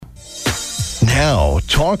Now,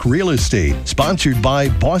 Talk Real Estate, sponsored by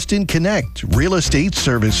Boston Connect Real Estate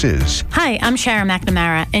Services. Hi, I'm Sharon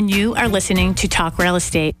McNamara, and you are listening to Talk Real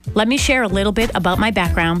Estate. Let me share a little bit about my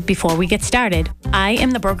background before we get started. I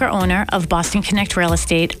am the broker-owner of Boston Connect Real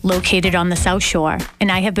Estate, located on the South Shore,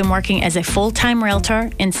 and I have been working as a full-time realtor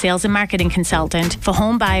and sales and marketing consultant for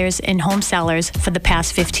home buyers and home sellers for the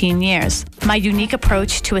past 15 years. My unique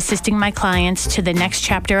approach to assisting my clients to the next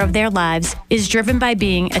chapter of their lives is driven by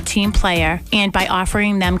being a team player and by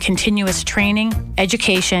offering them continuous training,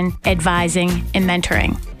 education, advising, and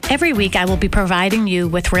mentoring. Every week, I will be providing you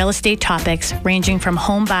with real estate topics ranging from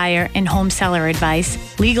home buyer and home seller advice,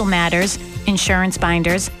 legal matters, insurance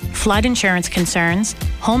binders, flood insurance concerns,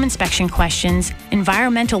 home inspection questions,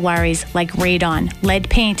 environmental worries like radon, lead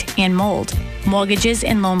paint, and mold, mortgages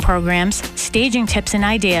and loan programs, staging tips and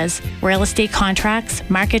ideas, real estate contracts,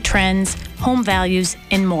 market trends, home values,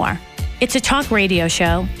 and more. It's a talk radio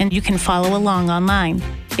show, and you can follow along online.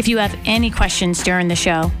 If you have any questions during the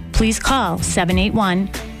show, please call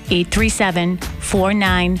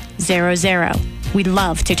 781-837-4900. We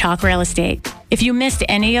love to talk real estate. If you missed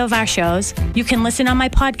any of our shows, you can listen on my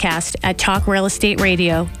podcast at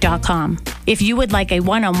talkrealestateradio.com. If you would like a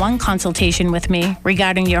one-on-one consultation with me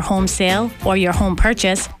regarding your home sale or your home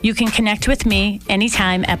purchase, you can connect with me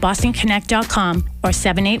anytime at bostonconnect.com or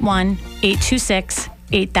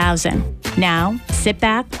 781-826-8000. Now, sit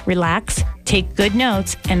back, relax, take good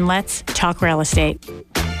notes, and let's talk real estate.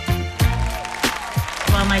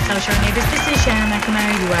 Well, my South Shore neighbors, this is Sharon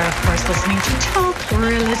McNamara. You are, of course, listening to Talk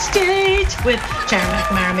Real Estate with Sharon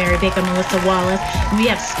McNamara, Mary Baker, Melissa Wallace. We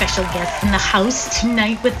have special guests in the house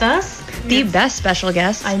tonight with us. The best special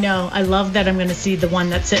guest. I know. I love that I'm going to see the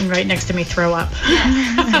one that's sitting right next to me throw up.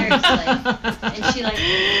 Yes, seriously. And she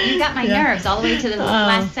you got my nerves all the way to the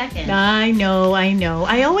last second. I know.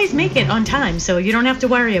 I always make it on time, so you don't have to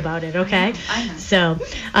worry about it, okay? I know. So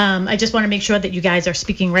I just want to make sure that you guys are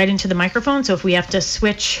speaking right into the microphone, so if we have to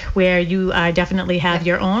switch where you definitely have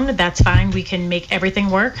your own, that's fine. We can make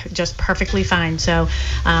everything work just perfectly fine. So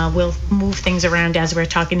we'll move things around as we're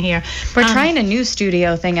talking here. We're trying a new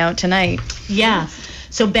studio thing out tonight. Yeah.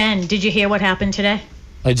 So, Ben, did you hear what happened today?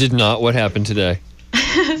 I did not. What happened today?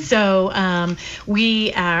 So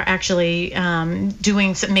we are actually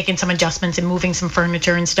making some adjustments and moving some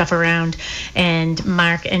furniture and stuff around. And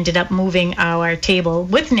Mark ended up moving our table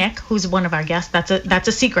with Nick, who's one of our guests. That's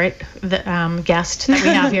a secret guest that we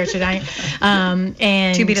have here tonight.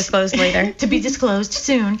 And to be disclosed later. To be disclosed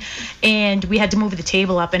soon. And we had to move the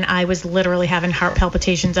table up, and I was literally having heart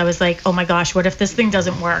palpitations. I was like, oh my gosh, what if this thing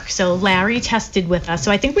doesn't work? So Larry tested with us.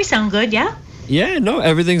 So I think we sound good, yeah? Yeah, no,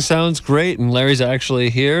 everything sounds great, and Larry's actually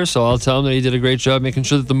here, so I'll tell him that he did a great job making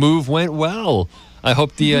sure that the move went well. I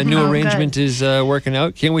hope the new arrangement is working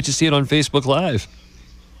out. Can't wait to see it on Facebook Live.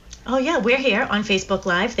 Oh, yeah, we're here on Facebook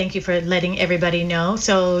Live. Thank you for letting everybody know.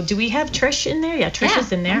 So do we have Trish in there? Yeah, Trish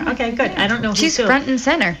is in there. Okay, good. I don't know who's She's front and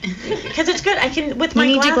center. Because it's good. I can, with my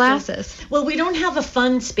we need glasses. your glasses. Well, we don't have a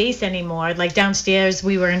fun space anymore. Like downstairs,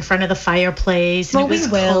 we were in front of the fireplace. And well, it was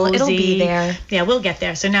we will. cozy. It'll be there. Yeah, we'll get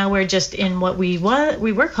there. So now we're just in what we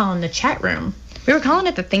were calling the chat room. We were calling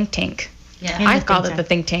it the think tank. Yeah. I called it the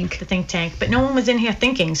think tank. The think tank. But no one was in here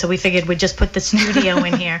thinking, so we figured we'd just put the studio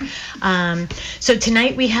in here. So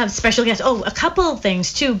tonight we have special guests. Oh, a couple of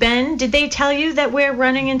things, too. Ben, did they tell you that we're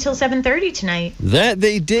running until 7:30 tonight? That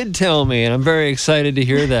they did tell me, and I'm very excited to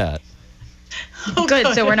hear that. Oh,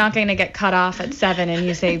 good, so we're not going to get cut off at 7 and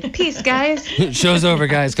you say, peace, guys. Show's over,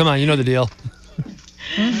 guys. Come on, you know the deal.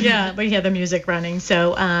 Yeah, we hear the music running.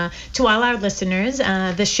 So to all our listeners,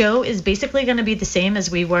 the show is basically going to be the same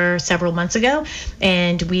as we were several months ago.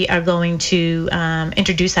 And we are going to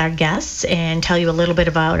introduce our guests and tell you a little bit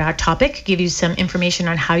about our topic, give you some information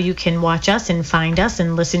on how you can watch us and find us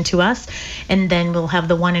and listen to us. And then we'll have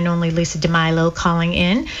the one and only Lisa DeMilo calling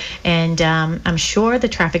in. And I'm sure the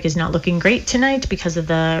traffic is not looking great tonight because of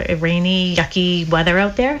the rainy, yucky weather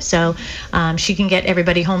out there. So she can get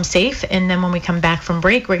everybody home safe. And then when we come back from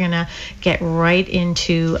break, we're going to get right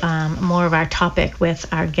into more of our topic with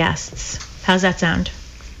our guests. How's that sound?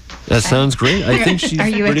 That sounds great. I think she's Are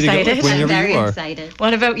you ready excited? to go whenever I'm very you are. excited.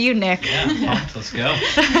 What about you, Nick? Yeah, let's go.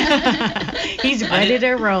 He's ready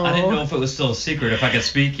to roll. I didn't know if it was still a secret, if I could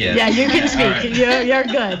speak yet. Yeah, you can speak. All right. You're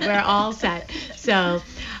good. We're all set. So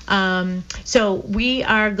So we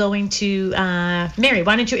are going to, Mary,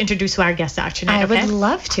 why don't you introduce who our guests are tonight? I would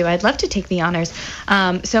love to. I'd love to take the honors.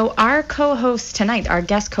 So our co-hosts tonight, our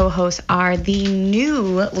guest co-hosts, are the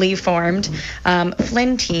newly formed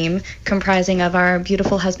Flynn team, comprising of our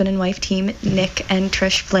beautiful husband and wife team, Nick and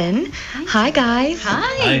Trish Flynn. Hi, guys.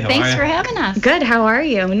 Hi. Thanks for having us. Good. How are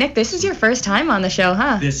you? Nick, this is your first time on the show,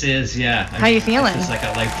 huh? This is, yeah. How you feeling? It's like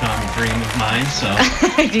a lifetime dream of mine,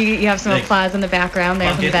 so. Do you have some applause in the background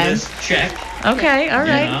there from Ben? Check. Okay, all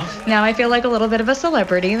right. You know? Now I feel like a little bit of a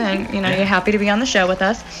celebrity. Then you're happy to be on the show with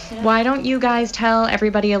us. Yeah. Why don't you guys tell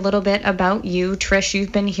everybody a little bit about you? Trish,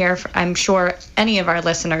 you've been here. I'm sure any of our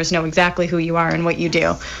listeners know exactly who you are and what you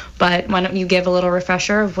do. But why don't you give a little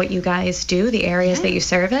refresher of what you guys do, the areas that you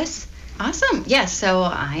service? Awesome. Yes. So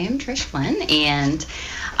I am Trish Flynn, and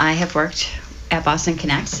I have worked at Boston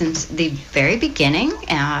Connect since the very beginning,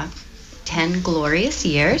 10 glorious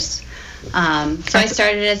years. So I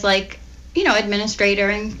started as administrator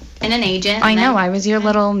and an agent. I know. I was your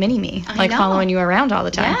little mini-me, following you around all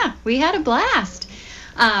the time. Yeah, we had a blast.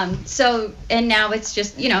 And now it's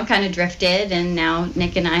just, kind of drifted, and now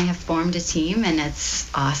Nick and I have formed a team, and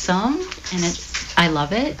it's awesome, and I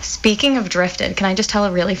love it. Speaking of drifted, can I just tell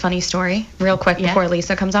a really funny story real quick before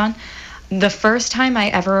Lisa comes on? The first time I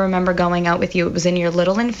ever remember going out with you, it was in your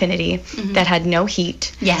little Infiniti that had no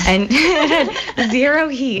heat. Yes. And it had 0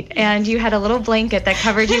 heat. And you had a little blanket that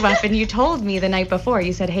covered you up. And you told me the night before,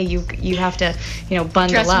 you said, hey, you have to, bundle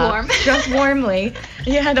Dress up. warm. Dress warmly.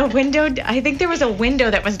 You had a window. I think there was a window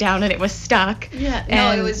that was down and it was stuck. Yeah.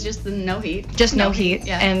 No, it was just the no heat. Just no heat.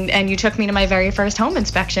 Yeah. And you took me to my very first home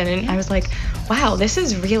inspection. And I was like, wow, this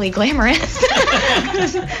is really glamorous.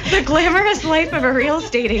 The glamorous life of a real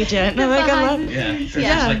estate agent. And I'm like, I love Yeah, sure.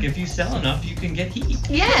 Yeah. It's like if you sell enough, you can get heat.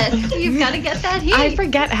 Yes, you've got to get that heat. I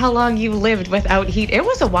forget how long you lived without heat. It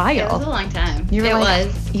was a while. It was a long time. You were it like,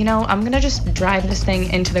 was. I'm going to just drive this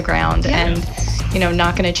thing into the ground and,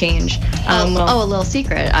 not going to change. A little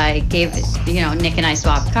secret. I gave, Nick and I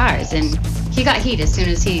swapped cars, and he got heat as soon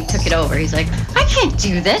as he took it over. He's like, I can't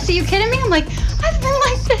do this. Are you kidding me? I'm like, I've been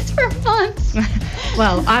like this for months.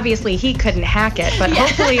 Well, obviously he couldn't hack it, but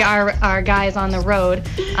hopefully our guys on the road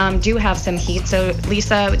do have some heat. So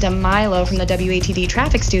Lisa DeMilo from the WATD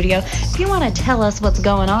Traffic Studio, if you want to tell us what's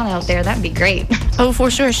going on out there, that'd be great. Oh,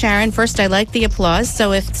 for sure, Sharon. First, I like the applause.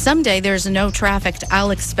 So if someday there's no traffic,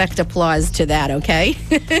 I'll expect applause to that, okay?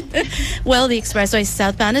 Well, the expressway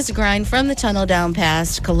southbound is a grind from the tunnel down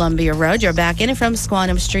past Columbia Road. You're back in it from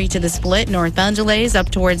Squantum Street to the split. Northbound delays up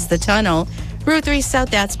towards the tunnel. Route 3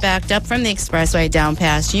 South, that's backed up from the expressway down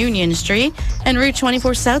past Union Street. And Route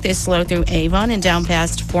 24 South is slow through Avon and down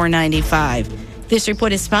past 495. This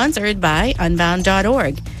report is sponsored by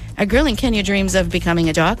Unbound.org. A girl in Kenya dreams of becoming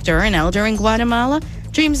a doctor, an elder in Guatemala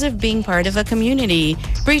dreams of being part of a community.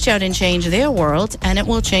 Reach out and change their world, and it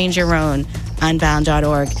will change your own.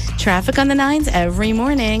 Unbound.org. Traffic on the 9s every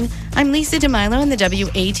morning. I'm Lisa DeMilo in the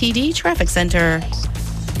WATD Traffic Center.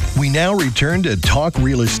 We now return to Talk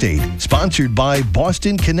Real Estate, sponsored by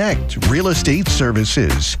Boston Connect Real Estate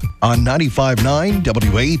Services on 95.9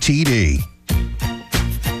 WATD.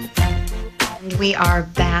 And we are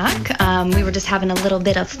back. We were just having a little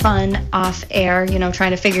bit of fun off air,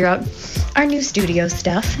 trying to figure out our new studio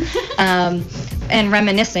stuff and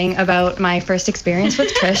reminiscing about my first experience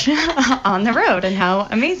with Trish on the road and how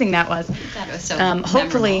amazing that was. That was so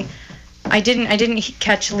hopefully. memorable. I didn't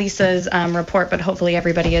catch Lisa's report, but hopefully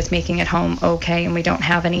everybody is making it home okay and we don't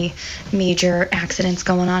have any major accidents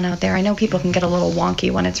going on out there. I know people can get a little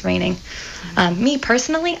wonky when it's raining. Me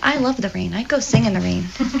personally, I love the rain. I'd go sing in the rain.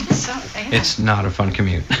 It's not a fun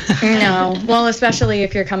commute. No, well, especially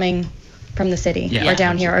if you're coming from the city or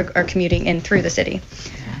down here or commuting in through the city.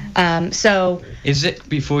 So Is it,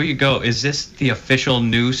 before you go, is this the official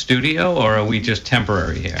new studio, or are we just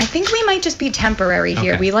temporary here? I think we might just be temporary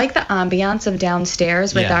here. Okay. We like the ambiance of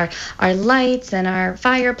downstairs with our lights and our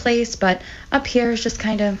fireplace, but up here is just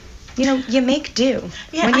kind of, you make do.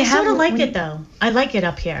 Yeah, I sort of like it, though. I like it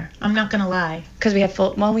up here. I'm not going to lie. Because we have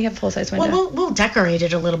full-size window. Well, we'll decorate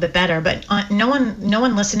it a little bit better, but no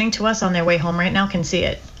one listening to us on their way home right now can see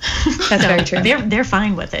it. That's very true. They're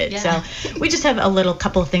fine with it. Yeah. So we just have a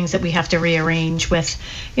couple of things that we have to rearrange with,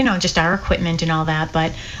 just our equipment and all that.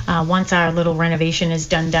 But once our little renovation is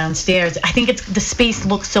done downstairs, I think the space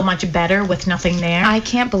looks so much better with nothing there. I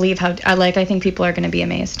can't believe how I think people are going to be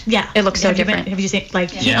amazed. Yeah, it looks so different. Have you seen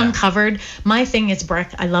he uncovered? My thing is brick.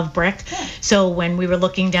 I love brick. Yeah. So when we were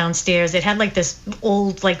looking downstairs, it had this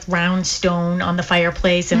old round stone on the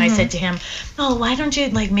fireplace, and I said to him, "Oh, why don't you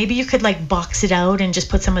maybe you could box it out and just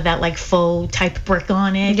put some some of that like faux type brick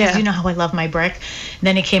on it. 'Cause Yeah. you know how I love my brick. And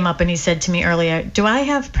then he came up and he said to me earlier, do I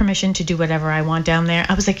have permission to do whatever I want down there?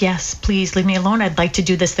 I was like, yes, please leave me alone. I'd like to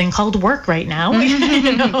do this thing called work right now.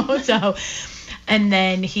 You know, so. And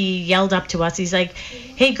then he yelled up to us. He's like,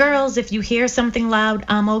 hey, girls, if you hear something loud,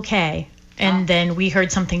 I'm okay. And then we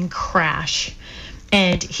heard something crash.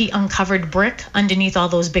 And he uncovered brick underneath all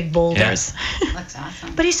those big boulders. Looks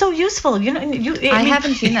awesome. But he's so useful. You know, I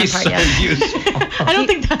haven't seen that He's part so yet. useful. I don't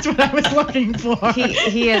think that's what I was looking for.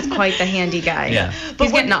 He is quite the handy guy. Yeah.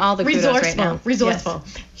 He's getting all the kudos right now. Resourceful.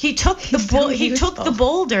 Yes. He took he took the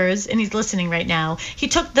boulders, and he's listening right now. He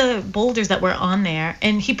took the boulders that were on there,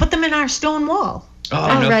 and he put them in our stone wall. Oh,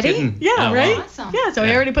 Already? no kidding. Yeah, Oh, right? wow. Awesome. Yeah, so he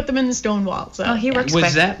Yeah. already put them in the stone wall. So Oh, he works Was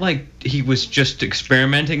quick. that like he was just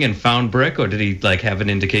experimenting and found brick, or did he like have an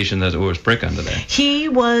indication that there was brick under there? He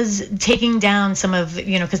was taking down some of,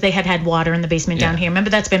 because they had water in the basement down Yeah. here. Remember,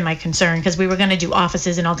 that's been my concern, because we were going to do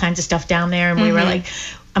offices and all kinds of stuff down there. And we were like,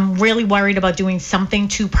 I'm really worried about doing something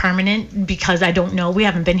too permanent, because I don't know. We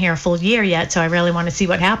haven't been here a full year yet, so I really want to see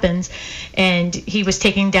what happens. And he was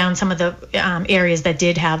taking down some of the areas that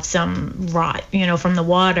did have some rot, from the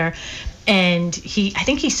water. And I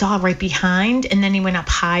think he saw right behind, and then he went up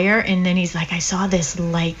higher, and then he's like, I saw this,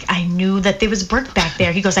 like, I knew that there was brick back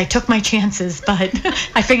there. He goes, I took my chances, but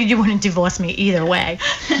I figured you wouldn't divorce me either way.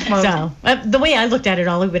 So the way I looked at it,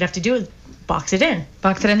 all we would have to do is box it in.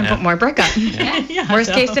 Box it in and put more brick up. Yeah, Worst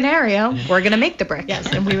so- case scenario, we're going to make the brick. Yes,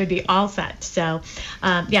 and we would be all set. So,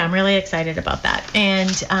 I'm really excited about that.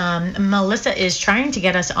 And Melissa is trying to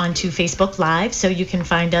get us onto Facebook Live, so you can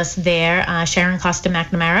find us there, Sharon Costa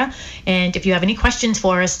McNamara. And if you have any questions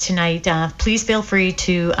for us tonight, please feel free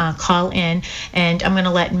to call in. And I'm going to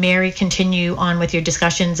let Mary continue on with your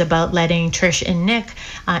discussions about letting Trish and Nick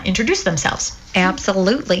introduce themselves.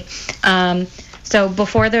 Absolutely. So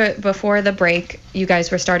before the break, you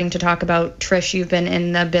guys were starting to talk about Trish. You've been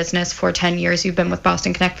in the business for 10 years. You've been with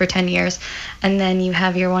Boston Connect for 10 years. And then you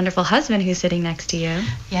have your wonderful husband who's sitting next to you.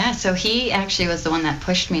 Yeah, so he actually was the one that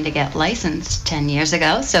pushed me to get licensed 10 years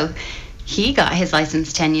ago. So he got his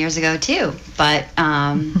license 10 years ago too. But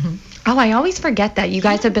Oh, I always forget that. You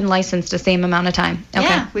guys have been licensed the same amount of time. Okay.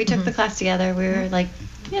 yeah, we took the class together. We were like,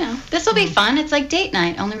 this will be fun. It's like date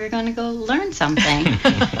night, only we're going to go learn something.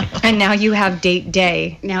 And now you have date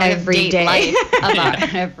day Now we have every date day. life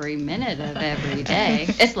about every minute of every day.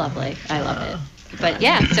 It's lovely. I love it. But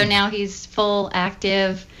yeah, so now he's full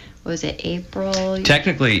active. Was it April?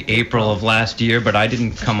 Technically April of last year, but I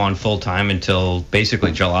didn't come on full time until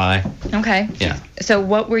basically July. Okay. Yeah. So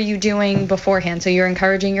what were you doing beforehand? So you're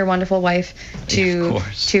encouraging your wonderful wife Of to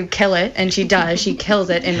course. kill it, and she does. She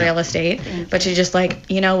kills it in real estate. But she's just like,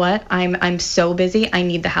 you know what? I'm so busy. I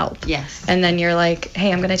need the help. Yes. And then you're like,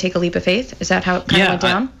 hey, I'm going to take a leap of faith. Is that how it kind of went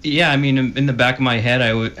down? I mean, in the back of my head,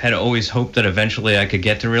 had always hoped that eventually I could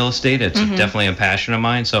get to real estate. It's definitely a passion of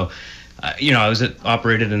mine. So, I was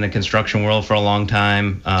operated in the construction world for a long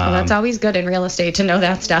time. Well, that's always good in real estate to know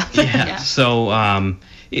that stuff. Yeah. So, and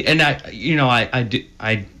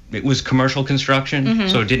it was commercial construction,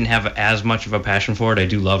 so it didn't have as much of a passion for it. I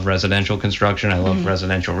do love residential construction. I love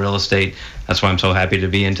residential real estate. That's why I'm so happy to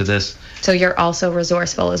be into this. So you're also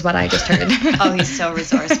resourceful, is what I just heard. Oh, he's so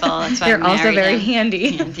resourceful. That's why You're I also married very him.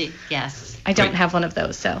 handy. Handy. Yes. I don't have one of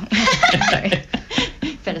those, so. Sorry.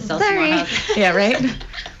 Better sell some more houses. Yeah, right?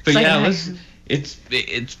 But Like, yeah,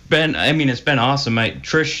 it's been awesome.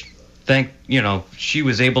 Trish, she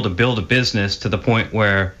was able to build a business to the point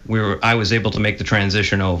where I was able to make the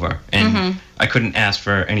transition over, and I couldn't ask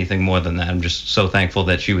for anything more than that. I'm just so thankful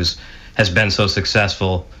that she has been so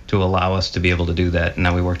successful to allow us to be able to do that, and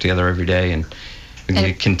now we work together every day, and we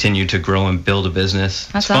can continue to grow and build a business.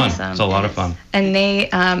 That's it's fun. awesome. It's a lot of fun. And they,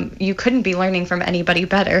 you couldn't be learning from anybody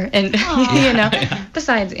better. And,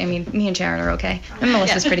 besides, me and Sharon are okay. And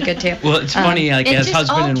Melissa's pretty good too. Well, it's funny, It as just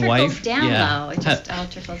husband all and trickles wife. down, yeah. though. It just all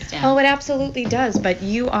trickles down. Oh, it absolutely does. But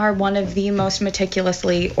you are one of the most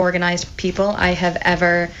meticulously organized people I have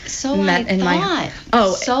ever met in my.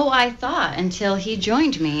 Oh, so I thought until he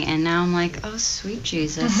joined me, and now I'm like, oh, sweet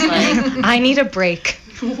Jesus, like, I need a break.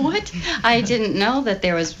 what? I didn't know that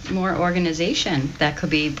there was more organization that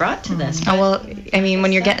could be brought to this. Oh, well,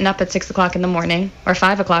 when you're getting up at 6 o'clock in the morning or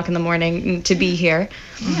 5 o'clock in the morning to be here.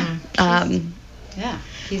 Yeah.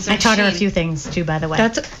 He's I taught her a few things too, by the way.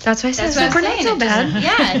 That's why I said That's what I'm we're not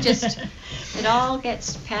saying. so bad. It all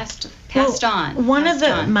gets passed on. One of passed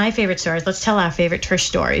on. my favorite stories. Let's tell our favorite Trish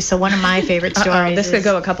stories. So one of my favorite stories. This could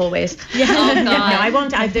go a couple of ways. Yeah. Oh, God. No, I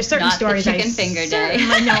won't. There's certain Not stories. the chicken finger day.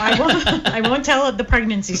 No, I won't. I won't tell the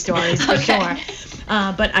pregnancy stories for sure.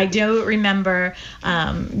 But I do remember,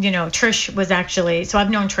 Trish was actually, so I've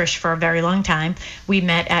known Trish for a very long time. We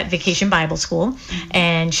met at Vacation Bible School,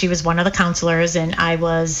 and she was one of the counselors, and I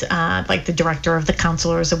was like the director of the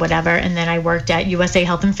counselors or whatever. And then I worked at USA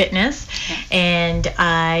Health and Fitness, and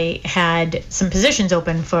I had some positions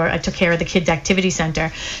open I took care of the kids' activity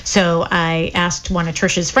center. So I asked one of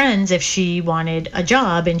Trish's friends if she wanted a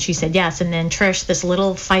job, and she said yes. And then Trish, this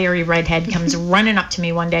little fiery redhead, comes running up to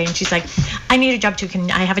me one day, and she's like, I need a job too.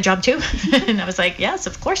 Can I have a job too? And I was like, yes,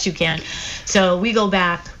 of course you can. So we go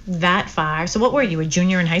back that far. So what were you, a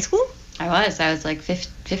junior in high school? I was like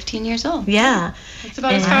 15 years old. Yeah. That's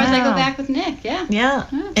about as far as I go back with Nick. Yeah. Yeah.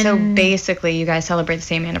 So basically, you guys celebrate the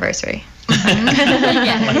same anniversary.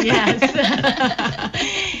 Yes.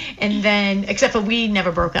 And then, except for we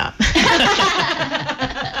never broke up.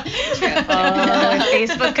 Oh, if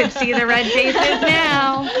Facebook could see the red faces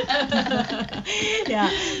now. Yeah.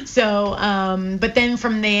 So, but then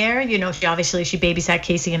from there, she babysat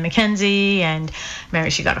Casey and Mackenzie, and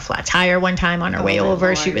she got a flat tire one time on her way over.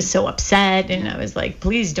 Lord. She was so upset, and I was like,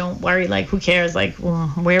 please don't worry. Like, who cares? Like,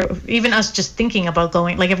 where? Even us just thinking about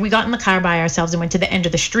going. Like, if we got in the car by ourselves and went to the end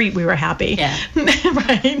of the street, we were happy. Yeah.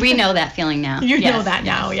 Right. We know that feeling now. You know that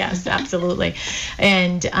now. Yes, absolutely.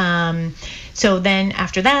 And so then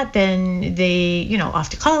after that, then they, off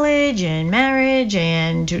to college and marriage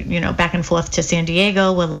and, back and forth to San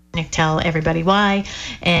Diego. Will Nick tell everybody why?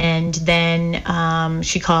 And then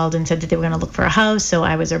she called and said that they were going to look for a house. So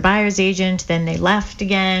I was her buyer's agent. Then they left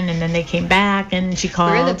again, and then they came back, and she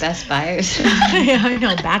called. We're the best buyers. Yeah, I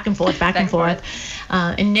know, back and forth.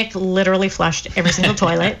 And Nick literally flushed every single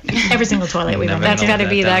toilet. Every single toilet we went. That's got to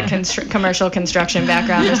be that commercial construction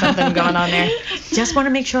background or something going on there. Just want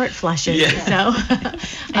to make sure it flushes. Yeah. So,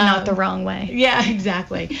 and not the wrong way. Yeah,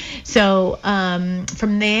 exactly. So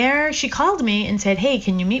from there, she called me and said, hey,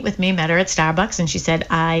 can you meet with me? Met her at Starbucks, and she said,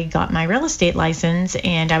 I got my real estate license,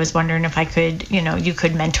 and I was wondering if I could, you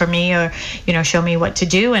could mentor me or, show me what to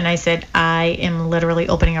do. And I said, I am literally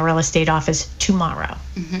opening a real estate office tomorrow.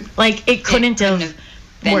 Mm-hmm. Like, it couldn't have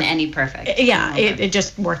been any perfect. Yeah, it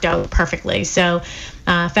just worked out perfectly. So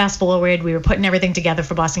fast forward, we were putting everything together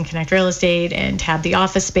for Boston Connect Real Estate and had the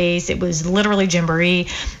office space. It was literally Gymboree.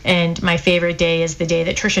 And my favorite day is the day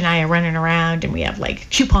that Trish and I are running around, and we have like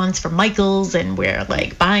coupons for Michael's, and we're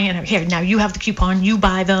like buying, here, now you have the coupon, you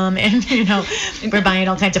buy them. And, we're buying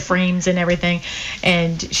all kinds of frames and everything.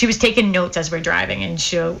 And she was taking notes as we're driving. And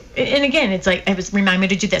and again, it's like, it was, remind me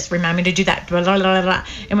to do this, remind me to do that, blah, blah, blah, blah.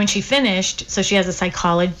 And when she finished, so she has a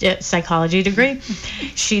psychology degree,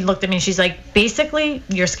 she looked at me and she's like, basically,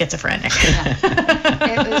 you're schizophrenic. Yeah.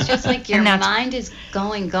 It was just like your mind is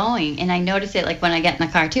going. And I notice it like when I get in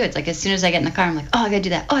the car too. It's like as soon as I get in the car, I'm like, oh, I gotta do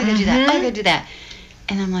that. Oh, I gotta do that. Oh, I gotta do that.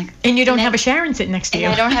 And I'm like, and you don't have a Sharon sitting next to you.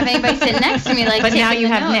 And I don't have anybody sitting next to me like. But now you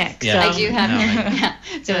have notes. Nick. Yeah. I do have Nick. Yeah.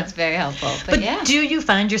 So it's very helpful. But yeah. Do you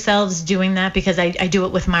find yourselves doing that? Because I do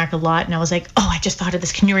it with Mark a lot, and I was like, oh, I just thought of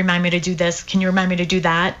this. Can you remind me to do this? Can you remind me to do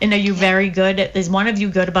that? And are you very good is one of you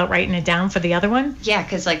good about writing it down for the other one? Yeah,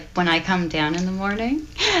 because like when I come down in the morning,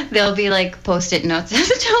 there'll be like Post-it notes of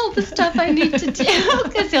all the stuff I need to do,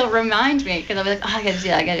 because he'll remind me. Because I'll be like, oh, I gotta do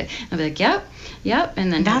that. I gotta. I'll be like, Yep,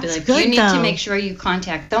 and then he'll be like, you need to make sure you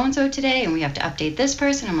contact so-and-so today, and we have to update this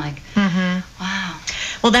person. I'm like, wow.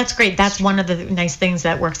 Well, that's great. That's one of the nice things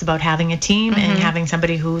that works about having a team and having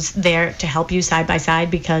somebody who's there to help you side by side,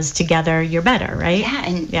 because together you're better, right? Yeah,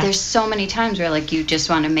 and there's so many times where like you just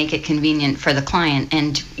want to make it convenient for the client,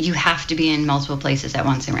 and you have to be in multiple places at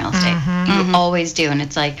once in real estate. You always do, and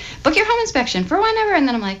it's like, book your home inspection for whenever, and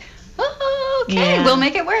then I'm like, oh, okay, we'll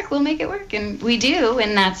make it work, and we do,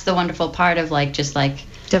 and that's the wonderful part of like just like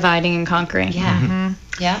dividing and conquering. Yeah.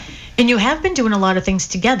 Yeah. And you have been doing a lot of things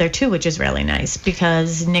together too, which is really nice,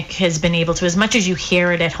 because Nick has been able to, as much as you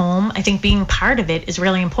hear it at home, I think being part of it is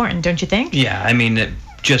really important, don't you think? Yeah, I mean,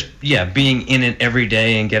 being in it every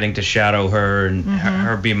day and getting to shadow her and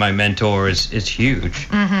her be my mentor is huge.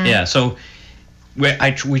 Yeah, so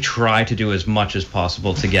we try to do as much as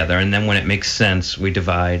possible together, and then when it makes sense, we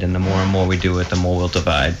divide, and the more and more we do it, the more we'll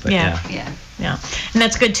divide. But yeah, and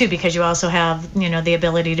that's good too, because you also have the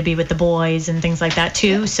ability to be with the boys and things like that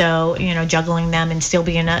too. So juggling them and still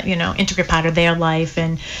being a intricate part of their life,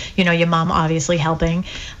 and your mom obviously helping,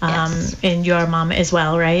 and your mom as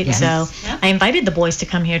well, right? Yes. So I invited the boys to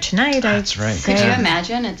come here tonight. That's right. Could you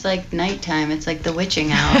imagine? It's like nighttime. It's like the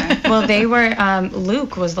witching hour. Well, they were.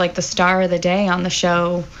 Luke was like the star of the day on the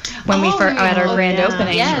show when we first at our grand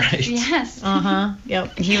opening. Yes. Right. Yes.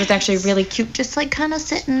 Yep. He was actually really cute, just like kind of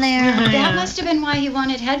sitting there. That must have been why he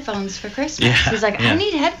wanted headphones for Christmas. Yeah, He's like, I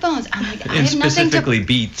need headphones. I'm like, I have nothing to. Specifically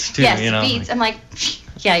Beats too. Yes, Beats. I'm like,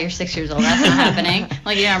 yeah, you're 6 years old. That's not happening.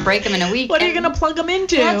 Like, you're gonna break them in a week. What are you gonna plug them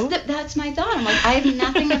into? That's my thought. I'm like, I have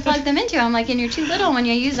nothing to plug them into. I'm like, and you're too little when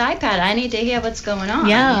you use iPad. I need to hear what's going on.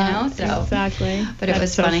 Yeah, you know. So exactly. But it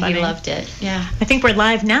was funny. He loved it. Yeah. I think we're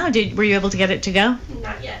live now. Were you able to get it to go?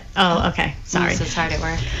 Not yet. Oh, okay. Sorry. It's hard at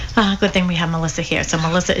work. Good thing we have Melissa here. So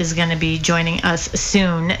Melissa is going to be joining us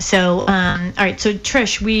soon. So, all right. So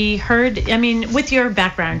Trish, we heard, I mean, with your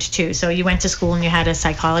background too. So you went to school and you had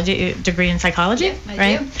a degree in psychology, yeah,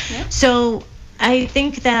 right? I do. Yeah. So I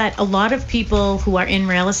think that a lot of people who are in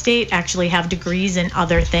real estate actually have degrees in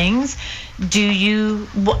other things. Do you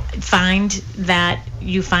find that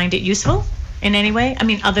you find it useful in any way? I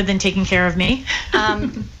mean, other than taking care of me?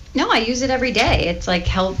 No, I use it every day. It's like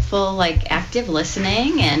helpful, like active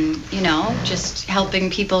listening and, you know, just helping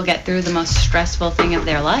people get through the most stressful thing of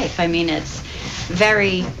their life. I mean, it's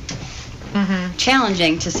very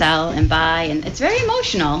challenging to sell and buy, and it's very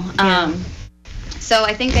emotional. Yeah. So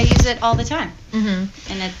I think I use it all the time.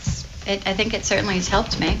 Mm-hmm. And I think it certainly has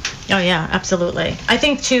helped me. Oh, yeah, absolutely. I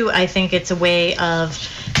think it's a way of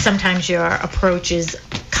sometimes your approach is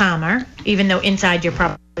calmer, even though inside you're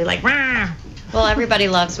probably like, rah. Well, everybody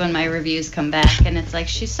loves when my reviews come back, and it's like,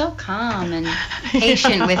 she's so calm and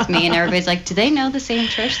patient with me, and everybody's like, do they know the same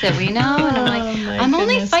Trish that we know? And I'm like, I'm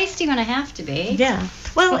only feisty when I have to be. Yeah.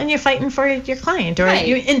 Well, and you're fighting for your client, or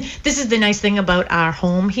right. And this is the nice thing about our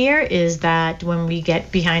home here is that when we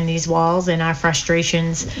get behind these walls and our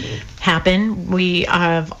frustrations happen, we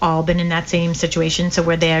have all been in that same situation, so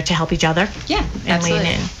we're there to help each other. Yeah, and absolutely.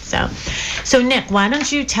 lean in. So Nick, why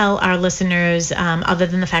don't you tell our listeners, other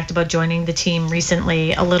than the fact about joining the team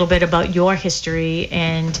recently, a little bit about your history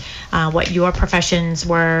and what your professions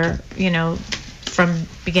were, you know, from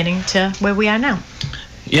beginning to where we are now.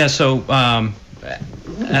 Yeah, so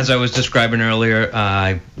as I was describing earlier,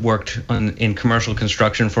 I worked in commercial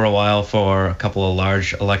construction for a while for a couple of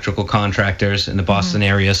large electrical contractors in the Boston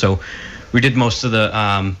area. So we did most of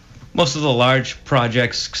the large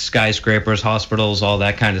projects, skyscrapers, hospitals, all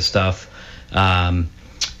that kind of stuff.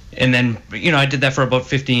 And then, you know, I did that for about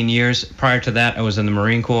 15 years. Prior to that, I was in the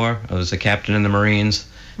Marine Corps. I was a captain in the Marines,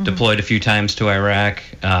 deployed a few times to Iraq.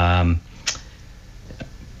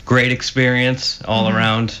 Great experience all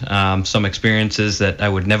around. Some experiences that I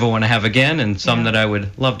would never want to have again, and some that I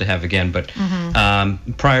would love to have again. But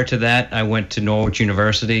prior to that, I went to Norwich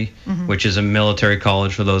University, which is a military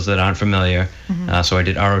college for those that aren't familiar. So I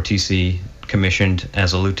did ROTC, commissioned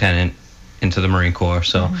as a lieutenant into the Marine Corps.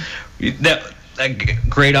 So that a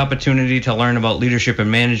great opportunity to learn about leadership and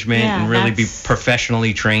management and really be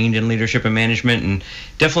professionally trained in leadership and management, and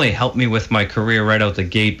definitely helped me with my career right out the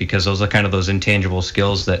gate, because those are kind of those intangible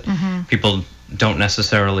skills that people don't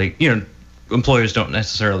necessarily, you know, employers don't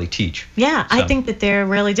necessarily teach. Yeah, so I think that they're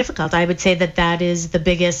really difficult. I would say that is the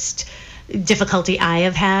biggest difficulty I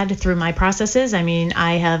have had through my processes. I mean,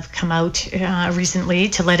 I have come out recently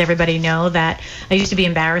to let everybody know that I used to be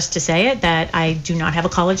embarrassed to say it, that I do not have a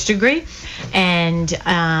college degree. And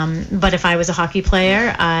but if I was a hockey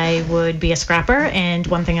player, I would be a scrapper. And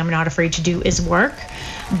one thing I'm not afraid to do is work.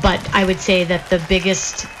 But I would say that the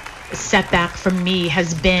biggest setback for me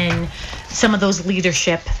has been some of those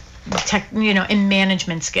leadership in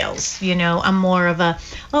management skills. You know, I'm more of a,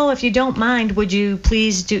 if you don't mind, would you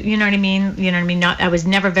please do, you know what I mean? I was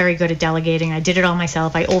never very good at delegating. I did it all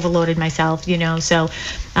myself. I overloaded myself, so,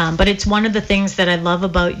 but it's one of the things that I love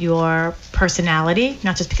about your personality,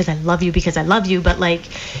 not just because I love you, but like,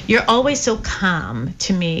 you're always so calm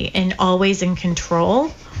to me and always in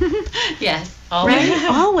control. Yes, always.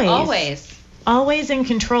 Right? Always in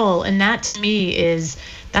control. And that to me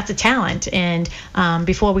that's a talent. And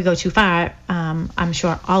before we go too far, I'm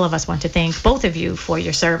sure all of us want to thank both of you for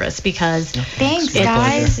your service, because thanks,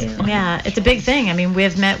 guys. Yeah, it's a big thing. I mean, we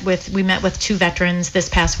met with two veterans this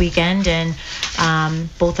past weekend, and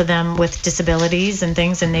both of them with disabilities and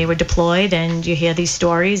things, and they were deployed. And you hear these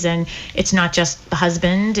stories, and it's not just the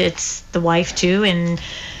husband, it's the wife too. And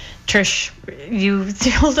Trish, you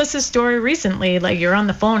told us a story recently, like you're on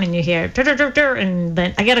the phone and you hear and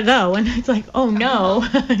then I gotta go, and it's like, oh no.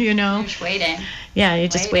 You're just waiting. Yeah, you're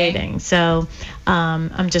just waiting. So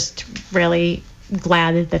I'm just really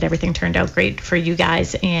glad that everything turned out great for you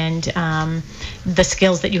guys, and the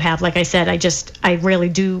skills that you have. Like I said, I really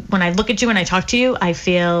do, when I look at you and I talk to you,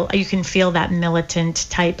 you can feel that militant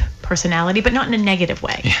type personality, but not in a negative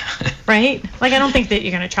way. Yeah. Right? Like, I don't think that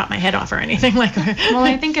you're going to chop my head off or anything like that. Well,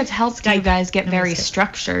 I think it's helped you guys get very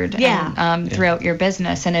structured throughout your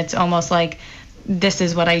business, and it's almost like this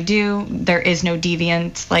is what I do. There is no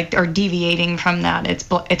deviance, or deviating from that. It's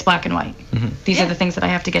black and white. These are the things that I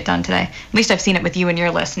have to get done today. At least I've seen it with you and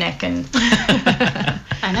your list, Nick. And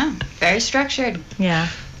I know, very structured. Yeah.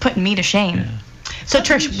 Putting me to shame. Yeah. So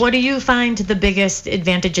Trish, what do you find the biggest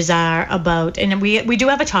advantages are about, and we do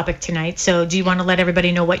have a topic tonight, so do you want to let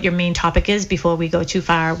everybody know what your main topic is before we go too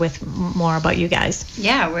far with more about you guys?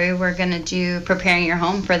 Yeah, we're going to do preparing your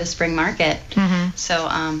home for the spring market.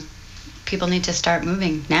 So people need to start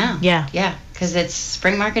moving now. Yeah. Yeah, because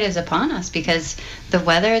spring market is upon us because the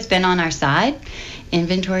weather has been on our side.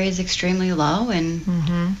 Inventory is extremely low,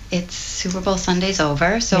 and it's Super Bowl Sunday's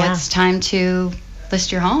over, so it's time to list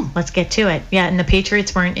your home. Let's get to it. Yeah, and the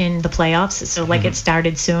Patriots weren't in the playoffs, so it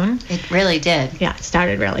started soon. It really did. Yeah, it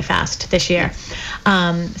started really fast this year.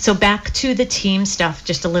 So back to the team stuff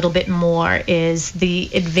just a little bit more is the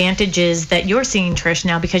advantages that you're seeing, Trish,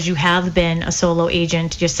 now because you have been a solo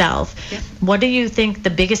agent yourself. Yep. What do you think the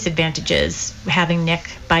biggest advantage is having Nick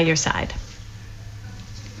by your side?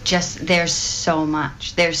 There's so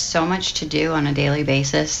much to do on a daily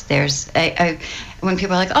basis. When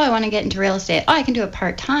people are like, oh, I want to get into real estate, oh, I can do it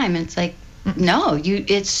part-time, and it's like, no,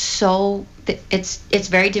 it's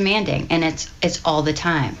very demanding, and it's all the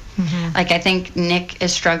time. Like, I think Nick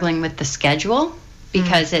is struggling with the schedule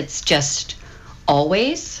because it's just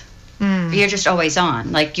always, you're just always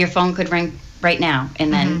on. Like, your phone could ring right now,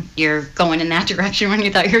 and then you're going in that direction when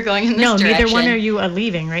you thought you were going in this direction. No, neither one of you are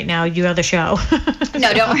leaving right now. You are the show.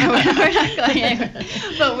 No, don't worry. We're not going anywhere.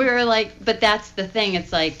 But we were like, but that's the thing.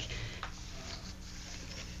 It's like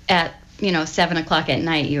at, 7 o'clock at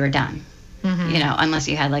night, you were done. Unless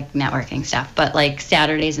you had like networking stuff. But like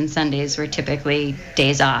Saturdays and Sundays were typically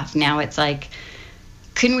days off. Now it's like,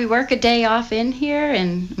 can we work a day off in here?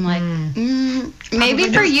 And I'm like,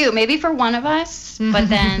 maybe for you, maybe for one of us, but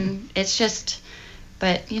then it's just,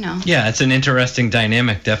 Yeah, it's an interesting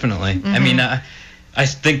dynamic, definitely. I mean, I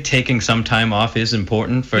think taking some time off is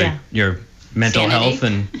important for your mental health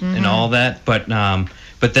and all that. But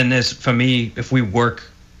then there's, for me, if we work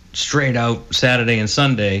straight out Saturday and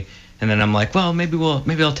Sunday, and then I'm like, well, maybe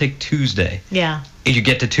I'll take Tuesday. Yeah. You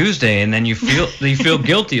get to Tuesday and then you feel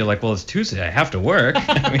guilty. You're like, well, it's Tuesday. I have to work.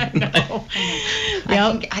 I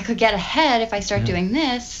could get ahead if I start doing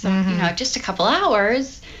this, just a couple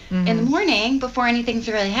hours in the morning before anything's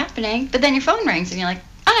really happening. But then your phone rings and you're like,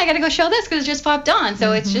 oh, I got to go show this because it just popped on.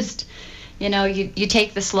 So it's just, you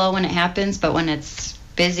take the slow when it happens, but when it's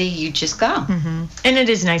busy, you just go. And it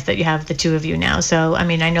is nice that you have the two of you now. So, I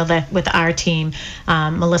mean, I know that with our team,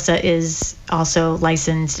 Melissa is also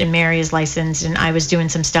licensed and Mary is licensed, and I was doing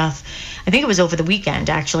some stuff. I think it was over the weekend,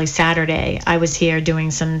 actually, Saturday. I was here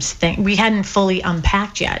doing some things. We hadn't fully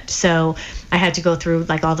unpacked yet, so I had to go through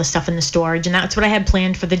like all the stuff in the storage, and that's what I had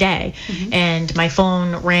planned for the day. And my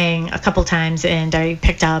phone rang a couple times, and I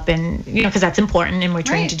picked up, and because that's important, and we're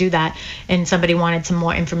trained to do that. And somebody wanted some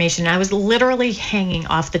more information. I was literally hanging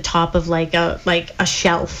off the top of like a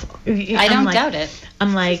shelf. I don't doubt it.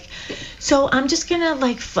 I'm like, so I'm just gonna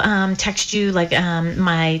text you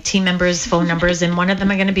my team members' phone numbers, and one of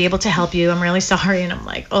them are gonna be able to help you. I'm really sorry. And I'm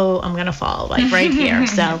like, oh, I'm gonna fall right here.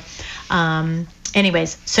 So,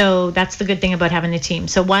 anyways, so that's the good thing about having a team.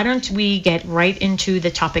 So why don't we get right into the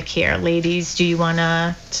topic here, ladies? Do you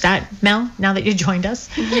wanna start, Mel? Now that you joined us,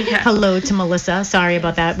 hello to Melissa. Sorry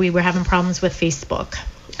about that. We were having problems with Facebook.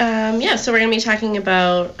 So we're gonna be talking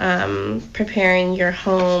about preparing your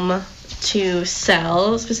home to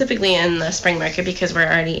sell, specifically in the spring market because we're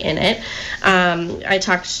already in it. I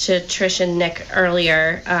talked to Trish and Nick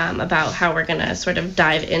earlier about how we're going to sort of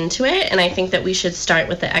dive into it, and I think that we should start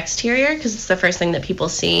with the exterior because it's the first thing that people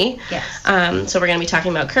see. Yes. So we're going to be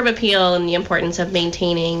talking about curb appeal and the importance of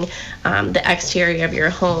maintaining the exterior of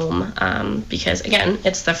your home because, again,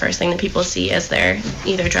 it's the first thing that people see as they're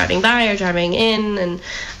either driving by or driving in, and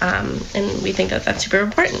we think that that's super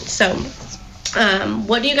important. So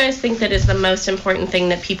what do you guys think that is the most important thing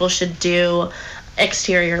that people should do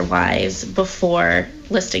exterior-wise before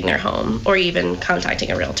listing their home or even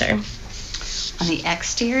contacting a realtor? On the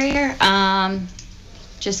exterior,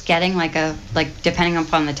 just getting depending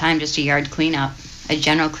upon the time, just a yard cleanup, a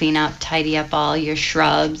general cleanup, tidy up all your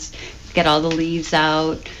shrubs, get all the leaves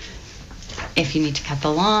out. If you need to cut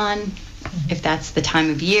the lawn, if that's the time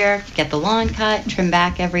of year, get the lawn cut, trim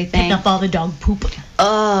back everything. Pick up all the dog poop.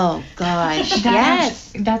 Oh, gosh.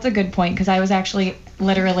 Yes. That's a good point because I was actually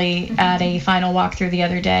literally at a final walkthrough the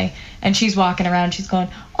other day, and she's walking around. She's going,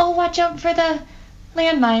 oh, watch out for the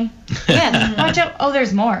landmine. Yes. Watch out. Oh,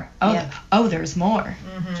 there's more. Oh, Yeah. Oh, there's more.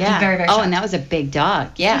 Yeah. Very, very Oh, shocked. and that was a big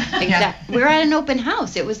dog. Yeah, exactly. We were at an open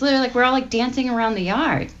house. It was literally like we're all like dancing around the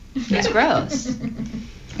yard. It was gross.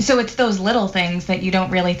 So it's those little things that you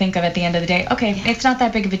don't really think of at the end of the day. Okay, it's not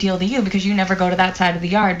that big of a deal to you because you never go to that side of the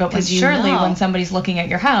yard, but when, surely when somebody's looking at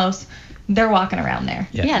your house, they're walking around there.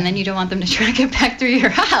 Yeah, and then you don't want them to try to get back through your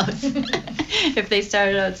house if they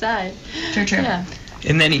started outside. True. Yeah.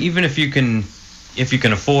 And then even if you can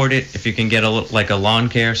afford it, if you can get a lawn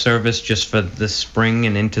care service just for the spring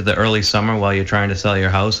and into the early summer while you're trying to sell your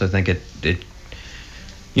house, I think it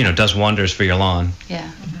does wonders for your lawn. Yeah,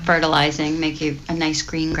 fertilizing, make you a nice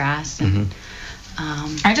green grass. And,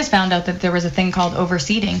 I just found out that there was a thing called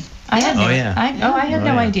overseeding. I had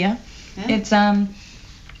no idea. Yeah. It's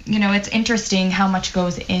it's interesting how much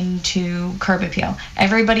goes into curb appeal.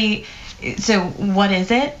 So what is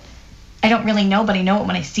it? I don't really know, but I know it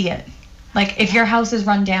when I see it. Like if your house is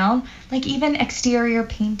run down, like even exterior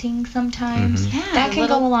painting sometimes, that can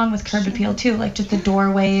go along with curb appeal too, like just the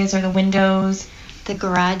doorways or the windows. The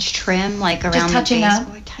garage trim, like around just touching the up.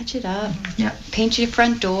 baseboard, touch it up. Yep. Paint your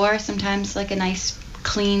front door, sometimes like a nice,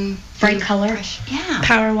 clean, bright color. Fresh. Yeah.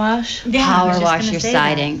 Power wash. Yeah, I was Power just wash gonna your say that.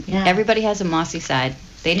 siding. Yeah. Everybody has a mossy side.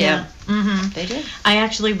 They do. Yeah. Mm-hmm. They do. I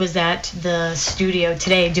actually was at the studio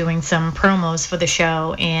today doing some promos for the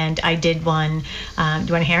show, and I did one. Do you want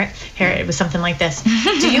to hear it? It was something like this.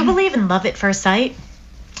 Do you believe in love at first sight?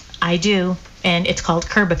 I do, and it's called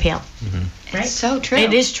curb appeal. Right? It's so true.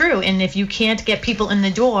 It is true, and if you can't get people in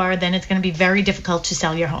the door, then it's going to be very difficult to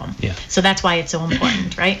sell your home. Yeah. So that's why it's so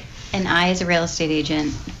important, right? And I, as a real estate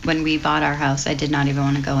agent, when we bought our house, I did not even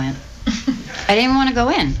want to go in. I didn't want to go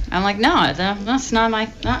in. I'm like, no, that's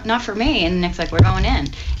not for me. And Nick's like, we're going in.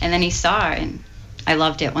 And then he saw it, and I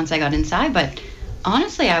loved it once I got inside. But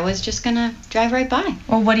honestly, I was just going to drive right by.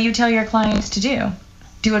 Well, what do you tell your clients to do?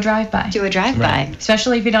 Do a drive-by. Do a drive-by. Right.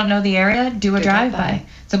 Especially if you don't know the area, do a drive-by.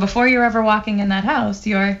 So before you're ever walking in that house,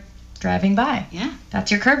 you're driving by. Yeah.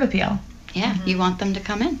 That's your curb appeal. Yeah, you want them to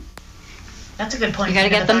come in. That's a good point. You got to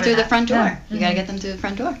get them through the front door. Yeah. You got to get them through the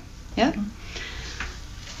front door. Yep.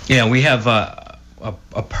 Yeah, we have a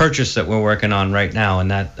purchase that we're working on right now,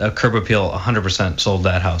 and that curb appeal 100% sold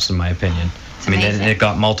that house, in my opinion. It's I mean, amazing. it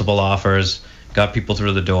got multiple offers, got people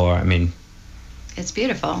through the door. I mean, It's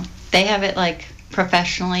beautiful. They have it like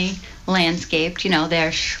professionally landscaped. You know,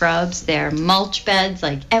 their shrubs, their mulch beds,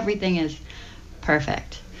 like everything is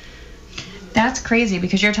perfect. That's crazy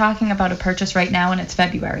because you're talking about a purchase right now and it's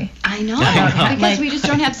February. I know, I know. because we just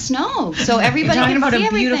don't have snow, so everybody You're talking can about see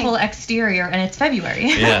a beautiful everything. exterior and it's February.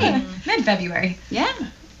 Yeah. Mid-February. Yeah,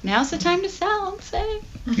 now's the time to sell. I'm saying.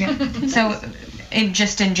 Yeah. So,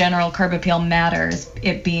 just in general, curb appeal matters.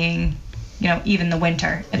 It being, even the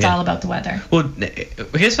winter. It's Yeah. all about the weather. well,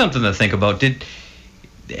 here's something to think about.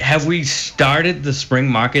 Have we started the spring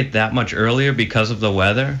market that much earlier because of the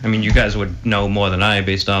weather? I mean, you guys would know more than I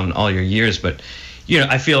based on all your years, but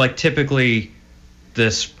I feel like typically the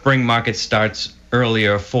spring market starts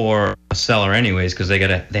earlier for a seller anyways because they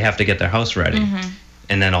have to get their house ready.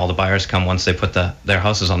 And then all the buyers come once they put their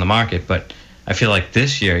houses on the market. But I feel like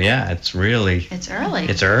this year, it's early. It's early.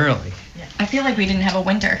 It's early. I feel like we didn't have a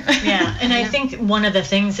winter. Yeah, and I think one of the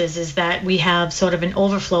things is that we have sort of an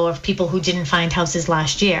overflow of people who didn't find houses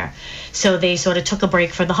last year. So they sort of took a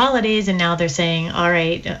break for the holidays, and now they're saying, all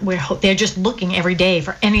right, they're just looking every day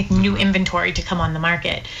for any new inventory to come on the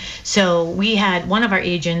market. So we had one of our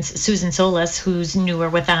agents, Susan Solis, who's newer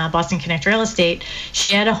with Boston Connect Real Estate.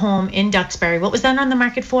 She had a home in Duxbury. What was that on the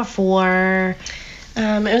market for?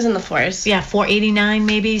 It was in the fours. Yeah, $489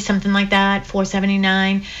 maybe, something like that,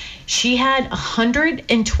 $479. She had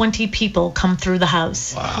 120 people come through the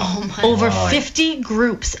house. Wow. Oh my Over God. 50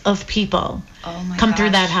 groups of people Oh my come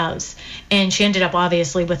through gosh. that house. And she ended up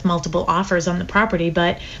obviously with multiple offers on the property,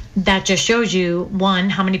 but that just shows you, one,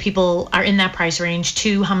 how many people are in that price range,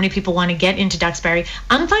 two, how many people want to get into Duxbury.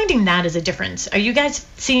 I'm finding that as a difference. Are you guys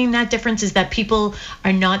seeing that difference, is that people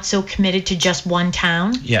are not so committed to just one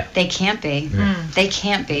town? Yeah. They can't be. They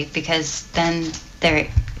can't be because then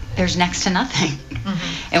there's next to nothing.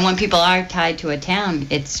 And when people are tied to a town,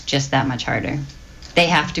 it's just that much harder. They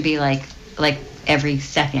have to be like every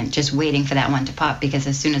second just waiting for that one to pop because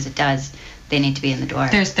as soon as it does, they need to be in the door.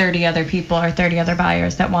 There's 30 other people or 30 other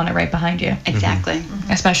buyers that want it right behind you, Exactly.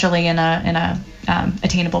 especially in a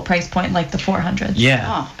attainable price point like the 400s. Yeah.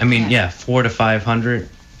 Oh, I mean, yeah. 400 to 500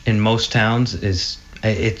 in most towns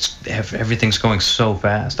everything's going so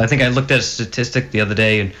fast. I think I looked at a statistic the other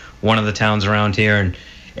day in one of the towns around here, and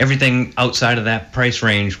everything outside of that price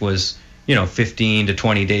range was 15 to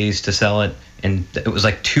 20 days to sell it, and it was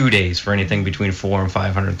like 2 days for anything between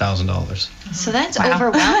 $400,000 and $500,000. So that's Wow.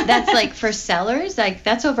 overwhelming. That's like for sellers, like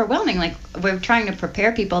that's overwhelming. Like we're trying to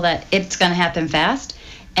prepare people that it's going to happen fast,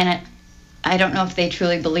 and I don't know if they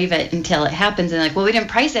truly believe it until it happens. And like, well, we didn't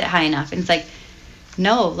price it high enough. And it's like,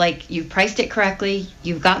 no, like you priced it correctly,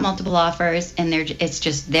 you've got multiple offers, and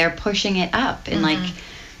they're pushing it up, and like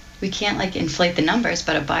we can't like inflate the numbers,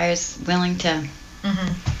 but a buyer's willing to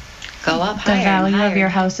go up higher. The value and higher. of your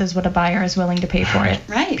house is what a buyer is willing to pay for it.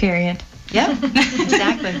 Right. Period. Yep,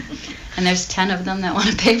 exactly. And there's 10 of them that want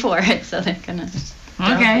to pay for it, so they're gonna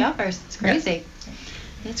drop the offers. It's crazy. Yep.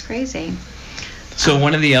 It's crazy. So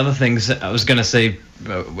one of the other things that I was gonna say,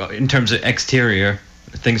 in terms of exterior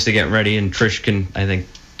things to get ready, and Trish can, I think,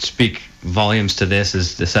 speak volumes to this,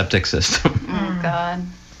 is the septic system. Oh God.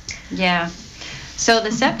 Yeah. So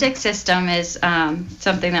the septic system is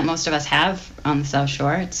something that most of us have on the South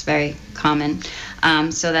Shore. It's very common.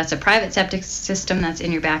 So that's a private septic system that's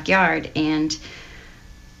in your backyard, and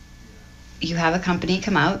you have a company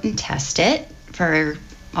come out and test it for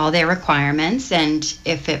all their requirements, and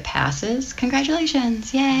if it passes,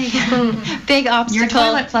 congratulations, yay. Big obstacle. Your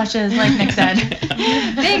toilet flushes, like Nick said.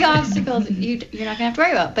 Big obstacles you're not going to have to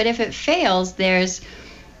worry about. But if it fails, there's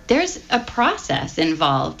a process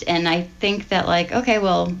involved, and I think that, like, okay,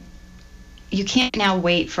 well, you can't now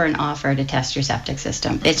wait for an offer to test your septic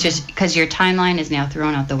system. It's just because your timeline is now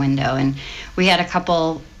thrown out the window. And we had a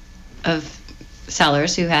couple of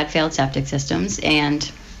sellers who had failed septic systems, and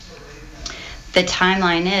the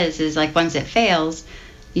timeline is like once it fails,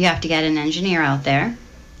 you have to get an engineer out there.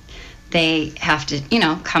 They have to,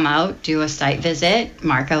 come out, do a site visit,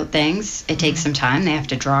 mark out things. It takes some time. They have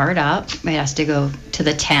to draw it up. It has to go to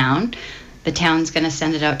the town. The town's going to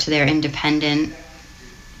send it out to their independent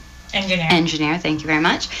engineer. Thank you very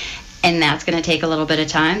much. And that's going to take a little bit of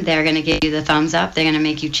time. They're going to give you the thumbs up. They're going to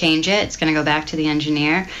make you change it. It's going to go back to the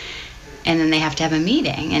engineer. And then they have to have a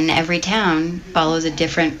meeting. And every town follows a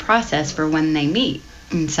different process for when they meet.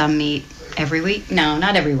 And some meet every week. No,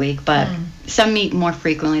 not every week, but some meet more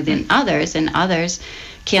frequently than others. And others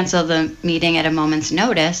cancel the meeting at a moment's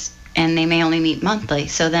notice, and they may only meet monthly.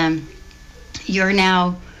 So then you're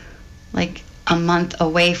now like a month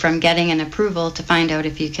away from getting an approval to find out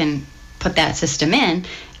if you can put that system in.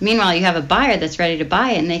 Meanwhile, you have a buyer that's ready to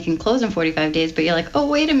buy it, and they can close in 45 days, but you're like, oh,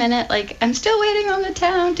 wait a minute, like, I'm still waiting on the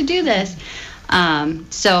town to do this.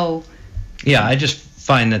 Yeah, I just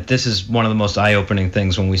find that this is one of the most eye-opening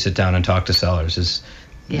things when we sit down and talk to sellers is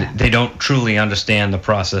they don't truly understand the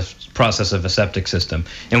process of a septic system.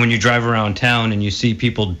 And when you drive around town and you see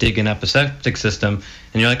people digging up a septic system,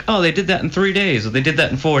 and you're like, oh, they did that in 3 days, or they did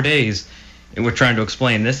that in 4 days, and we're trying to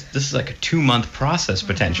explain this is like a 2-month process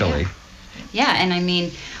potentially. Yeah, and I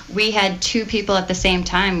mean, we had 2 people at the same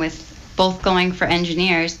time with both going for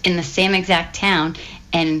engineers in the same exact town,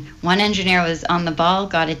 and one engineer was on the ball,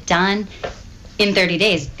 got it done in 30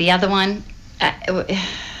 days. The other one,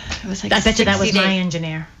 it was like I bet you that was days. my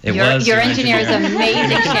engineer. Your engineer is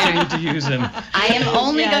amazing. I'm going to use him. I am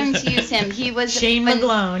only going to use him. He was Shane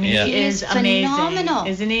McGlone. Yeah. He is amazing, phenomenal,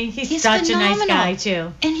 isn't he? He's such phenomenal. A nice guy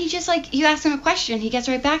too. And he just like, you ask him a question, he gets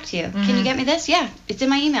right back to you. Can you get me this? Yeah, it's in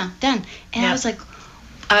my email. Done. And I was like,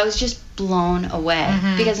 I was just blown away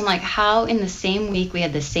because I'm like, how in the same week we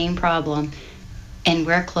had the same problem, and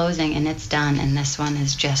we're closing and it's done, and this one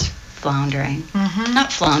is just floundering.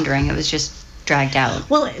 Not floundering. It was just dragged out.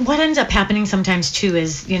 Well, what ends up happening sometimes too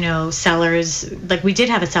is, sellers, like we did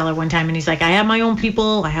have a seller one time, and he's like, I have my own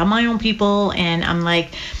people, and I'm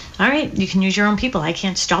like, all right, you can use your own people. I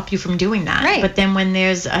can't stop you from doing that. Right. But then when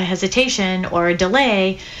there's a hesitation or a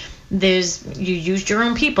delay, you used your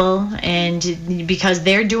own people, and because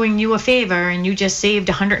they're doing you a favor and you just saved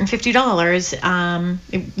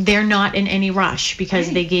 $150, they're not in any rush because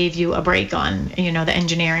they gave you a break on, the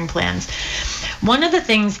engineering plans. One of the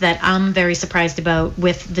things that I'm very surprised about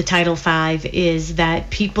with the Title V is that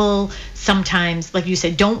people sometimes, like you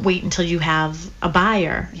said, don't wait until you have a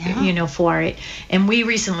buyer, for it. And we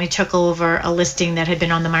recently took over a listing that had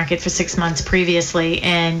been on the market for 6 months previously.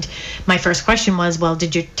 And my first question was, well,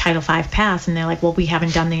 did your Title V pass? And they're like, well, we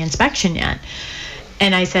haven't done the inspection yet.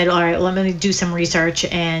 And I said, all right, well, let me do some research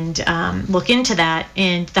and look into that.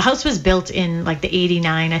 And the house was built in like the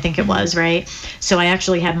 89, I think it was, right? So I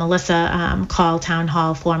actually had Melissa call Town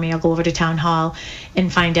Hall for me. I'll go over to Town Hall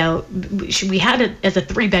and find out. We had it as a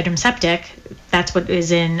 3-bedroom septic. That's what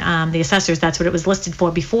is in the assessors. That's what it was listed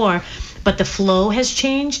for before. But the flow has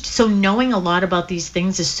changed. So knowing a lot about these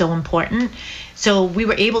things is so important. So we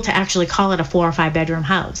were able to actually call it a 4 or 5 bedroom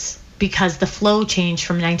house, because the flow changed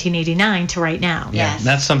from 1989 to right now. Yeah,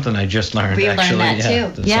 that's something I just learned. We learned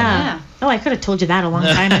that too. Yeah. Oh, I could have told you that a long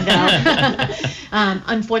time ago.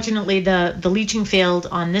 Unfortunately, the leaching field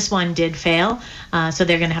on this one did fail, so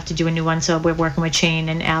they're going to have to do a new one. So we're working with Shane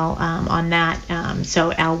and Al on that.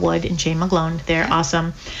 So Al Wood and Shane McGlone, they're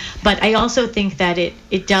awesome. But I also think that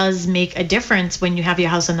it does make a difference when you have your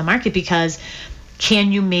house on the market, because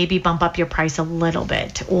can you maybe bump up your price a little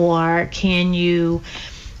bit, or can you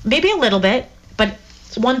maybe a little bit, but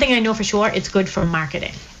one thing I know for sure, it's good for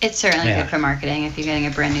marketing. It's certainly good for marketing if you're getting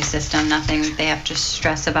a brand new system. Nothing they have to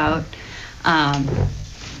stress about.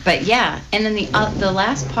 But yeah, and then the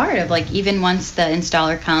last part of like, even once the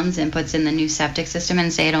installer comes and puts in the new septic system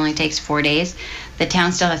and say it only takes 4 days, the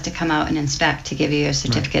town still has to come out and inspect to give you a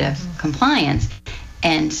certificate of compliance.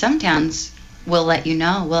 And some towns will let you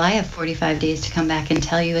know, well, I have 45 days to come back and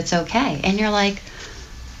tell you it's okay. And you're like,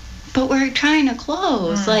 but we're trying to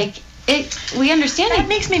close. Like, we understand That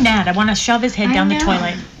makes me mad. I want to shove his head down the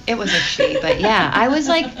toilet. It was a she, but yeah, I was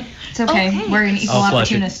like, it's okay. We're an equal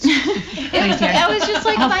opportunist. I was just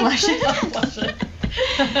like,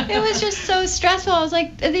 it was just so stressful. I was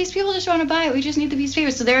like, these people just want to buy it. We just need the piece of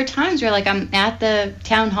paper. So there are times where like I'm at the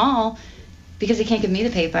town hall because they can't give me the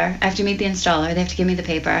paper. I have to meet the installer. They have to give me the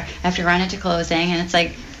paper. I have to run it to closing, and it's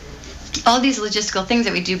like all these logistical things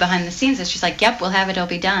that we do behind the scenes. It's just like, yep, we'll have it. It'll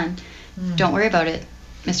be done. Don't worry about it,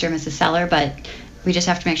 Mr. and Mrs. Seller. But we just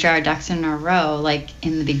have to make sure our ducks in a row, like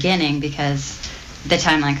in the beginning, because the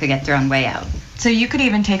timeline could get thrown way out. So you could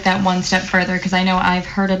even take that one step further, because I know I've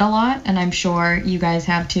heard it a lot, and I'm sure you guys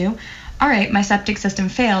have too. All right, my septic system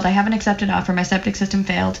failed. I have an accepted offer. My septic system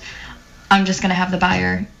failed. I'm just going to have the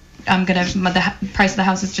buyer. The price of the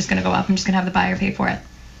house is just going to go up. I'm just going to have the buyer pay for it.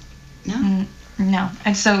 No. No.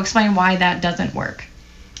 And so explain why that doesn't work.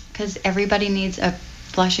 Because everybody needs a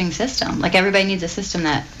flushing system. Like, everybody needs a system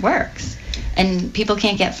that works. And people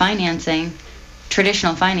can't get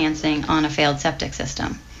traditional financing on a failed septic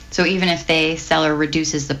system. So even if the seller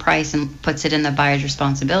reduces the price and puts it in the buyer's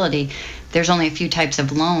responsibility, there's only a few types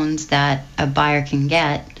of loans that a buyer can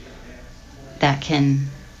get that can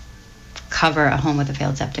cover a home with a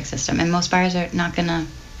failed septic system. And most buyers are not going to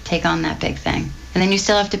take on that big thing. And then you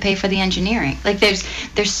still have to pay for the engineering. Like, there's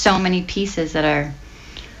so many pieces that have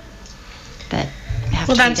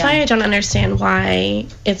well, to be that's done. why I don't understand why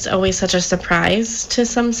it's always such a surprise to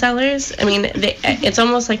some sellers. I mean, it's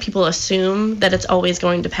almost like people assume that it's always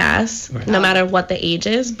going to pass, no matter what the age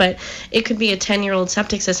is. But it could be a 10-year-old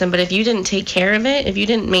septic system, but if you didn't take care of it, if you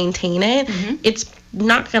didn't maintain it, it's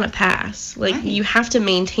not going to pass. Like, you have to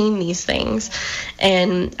maintain these things.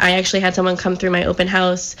 And I actually had someone come through my open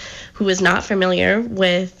house who was not familiar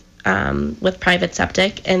with private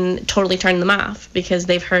septic, and totally turned them off because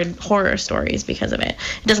they've heard horror stories because of it.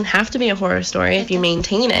 It doesn't have to be a horror story if you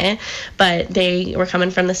maintain it, but they were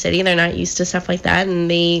coming from the city. They're not used to stuff like that, and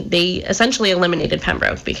they essentially eliminated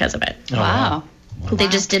Pembroke because of it. Wow. They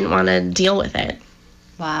just didn't want to deal with it.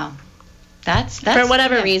 Wow. That's for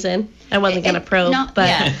whatever reason. I wasn't going to probe, but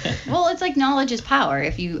yeah. Well, it's like knowledge is power.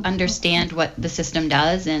 If you understand what the system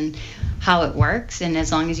does and how it works, and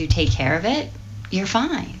as long as you take care of it, you're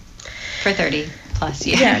fine for 30 plus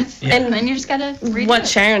years. Yeah. And then you just gotta redo what it.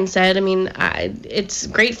 Sharon said, I mean, it's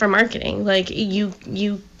great for marketing. Like, you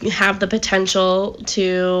have the potential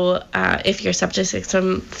to, if your septic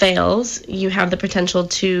system fails, you have the potential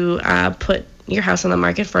to put your house on the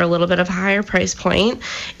market for a little bit of a higher price point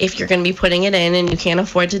if you're going to be putting it in, and you can't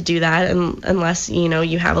afford to do that unless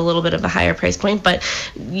you have a little bit of a higher price point. But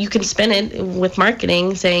you can spin it with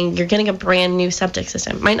marketing, saying you're getting a brand new septic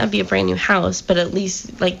system. It might not be a brand new house, but at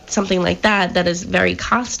least like something like that is very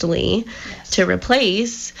costly to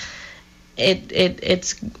replace.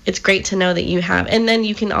 It's great to know that you have, and then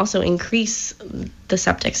you can also increase the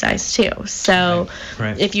septic size too. So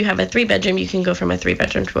if you have a 3-bedroom, you can go from a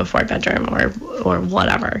 3-bedroom to a 4-bedroom or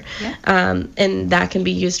whatever. And that can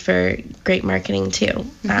be used for great marketing too.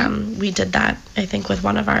 We did that, I think, with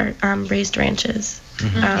one of our raised ranches.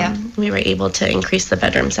 We were able to increase the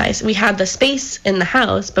bedroom size. We had the space in the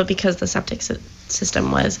house, but because the septic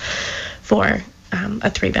system was for a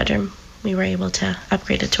 3-bedroom, we were able to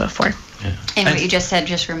upgrade it to a 4. Yeah. And what you just said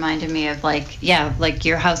just reminded me of like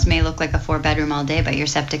your house may look like a 4-bedroom all day, but your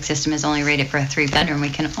septic system is only rated for a 3-bedroom.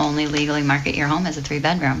 We can only legally market your home as a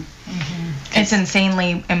 3-bedroom. It's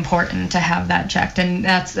insanely important to have that checked, and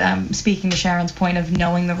that's speaking to Sharon's point of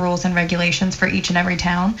knowing the rules and regulations for each and every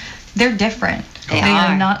town. They're different. They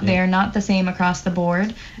are not the same across the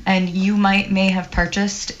board, and you may have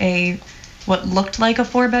purchased what looked like a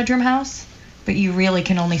 4-bedroom house, but you really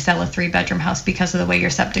can only sell a 3-bedroom house because of the way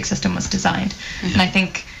your septic system was designed. And I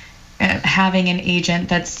think having an agent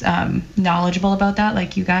that's knowledgeable about that,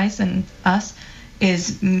 like you guys and us,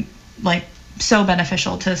 is like so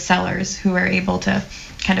beneficial to sellers who are able to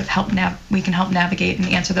kind of we can help navigate and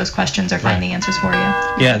answer those questions or find the answers for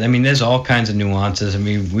you. Yeah, I mean, there's all kinds of nuances. I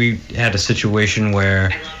mean, we had a situation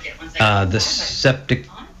where the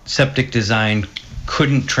septic design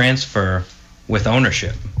couldn't transfer with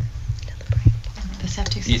ownership. The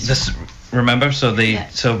septic system. Remember? So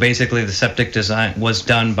basically the septic design was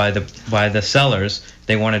done by the sellers.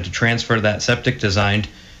 They wanted to transfer that septic design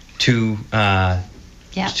to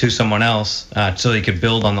someone else so they could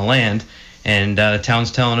build on the land. And the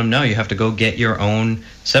town's telling them, no, you have to go get your own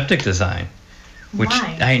septic design. Which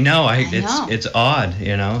Why? I know. It's odd,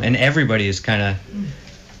 and everybody is kind of.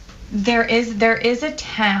 There is a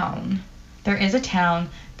town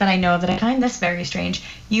that I know of that I find this very strange.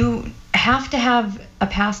 You have to have a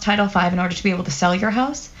past Title V in order to be able to sell your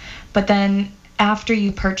house, but then after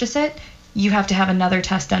you purchase it, you have to have another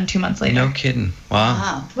test done 2 months later. No kidding.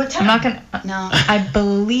 Wow. What time? I'm not gonna. No. I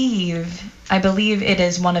believe it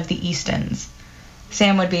is one of the Eastons.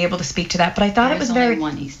 Sam would be able to speak to that, but I thought it was There's very only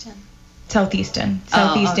one Easton. Southeastern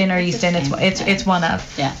Oh, or it's the Easton. same. It's one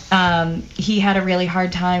of. Yeah. He had a really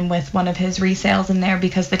hard time with one of his resales in there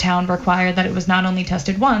because the town required that it was not only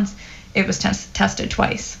tested once, it was tested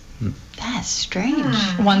twice. That's strange.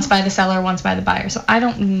 Once by the seller, once by the buyer. So I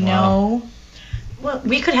don't know. Well,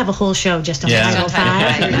 we could have a whole show just on Yeah. Title V.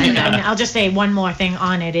 Right. And I'll just say one more thing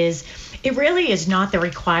on it is, it really is not the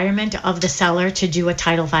requirement of the seller to do a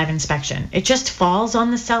Title V inspection. It just falls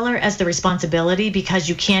on the seller as the responsibility because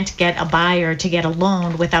you can't get a buyer to get a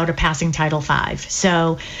loan without a passing Title V.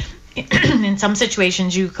 So in some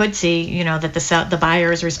situations you could see, that the buyer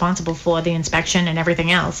is responsible for the inspection and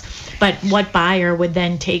everything else. But what buyer would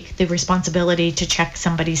then take the responsibility to check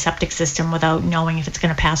somebody's septic system without knowing if it's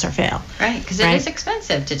going to pass or fail? Right, because it is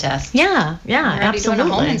expensive to test. Yeah, You're already absolutely. doing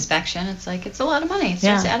a home inspection. It's a lot of money. It's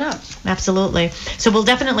just add up. Absolutely. So we'll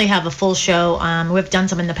definitely have a full show. We've done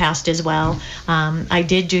some in the past as well. I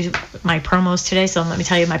did do my promos today, so let me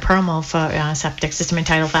tell you my promo for septic system in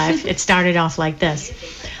Title V. It started off like this.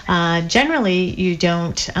 Generally, you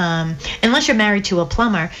don't, unless you're married to a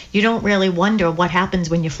plumber, you don't really wonder what happens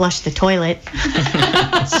when you flush the toilet.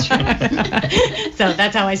 That's true. So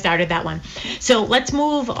that's how I started that one. So let's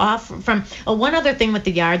move off from one other thing with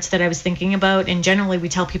the yards that I was thinking about. And generally, we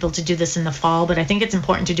tell people to do this in the fall, but I think it's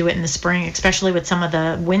important to do it in the spring, especially with some of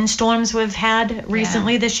the windstorms we've had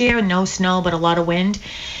recently this year. No snow, but a lot of wind.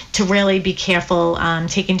 To really be careful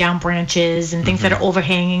taking down branches and things that are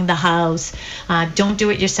overhanging the house. Don't do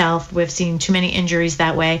it yourself. We've seen too many injuries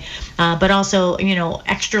that way. But also,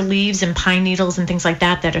 extra leaves and pine needles and things like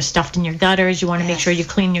that are stuffed in your gutters. You want to make sure you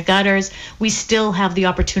clean your gutters. We still have the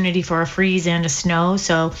opportunity for a freeze and a snow,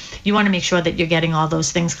 so you want to make sure that you're getting all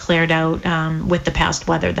those things cleared out with the past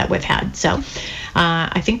weather that we've had. So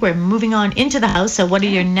I think we're moving on into the house. So what are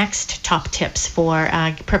your next top tips for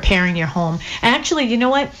preparing your home? Actually, you know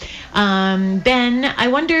what? Ben, I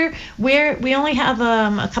wonder where we only have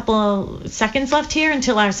a couple seconds left here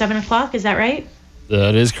until our 7 o'clock. Is that right?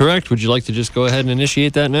 That is correct. Would you like to just go ahead and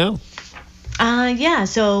initiate that now? Yeah,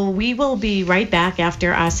 so we will be right back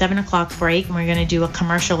after our 7 o'clock break, and we're going to do a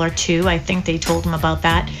commercial or two. I think they told them about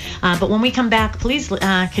that. But when we come back, please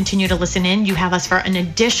continue to listen in. You have us for an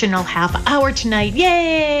additional half hour tonight.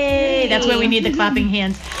 Yay! That's where we need the clapping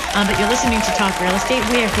hands. But you're listening to Talk Real Estate.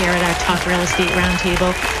 We're here at our Talk Real Estate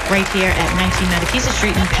Roundtable right here at 19 Mattakesa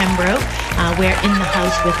Street in Pembroke. We're in the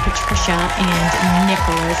house with Patricia and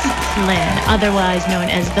Nicholas Flynn, otherwise known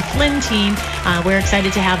as the Flynn team. We're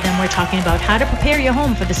excited to have them. We're talking about how to prepare your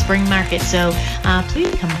home for the spring market. So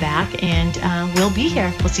please come back and we'll be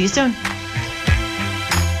here. We'll see you soon.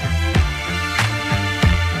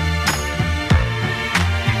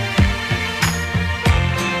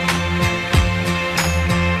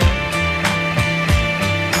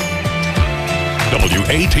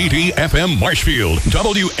 WATD FM Marshfield,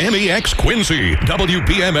 WMEX Quincy,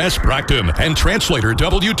 WBMS Brockton, and translator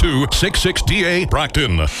W266DA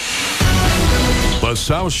Brockton. The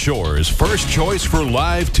South Shore's first choice for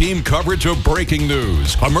live team coverage of breaking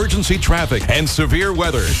news, emergency traffic, and severe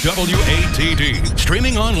weather. WATD.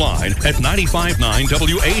 Streaming online at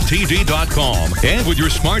 959WATD.com. And with your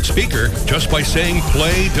smart speaker, just by saying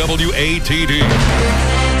play WATD.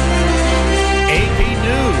 AP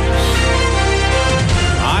News.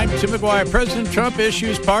 I'm Tim McGuire. President Trump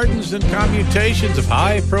issues pardons and commutations of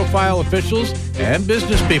high-profile officials and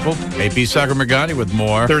business people. AP Sagar Mergani with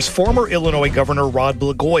more. There's former Illinois Governor Rod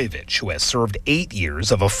Blagojevich, who has served 8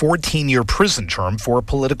 years of a 14-year prison term for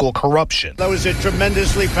political corruption. That was a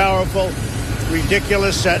tremendously powerful,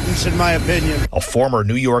 ridiculous sentence, in my opinion. A former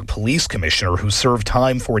New York police commissioner who served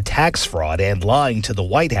time for tax fraud and lying to the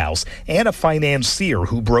White House, and a financier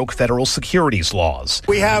who broke federal securities laws.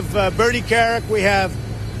 We have Bertie Carrick, we have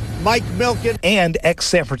Mike Milken. And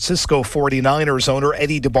ex-San Francisco 49ers owner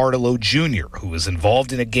Eddie DeBartolo Jr., who was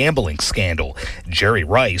involved in a gambling scandal. Jerry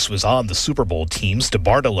Rice was on the Super Bowl teams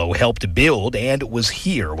DeBartolo helped build and was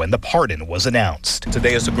here when the pardon was announced.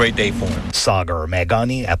 Today is a great day for him. Sagar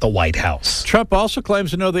Magani at the White House. Trump also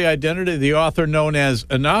claims to know the identity of the author known as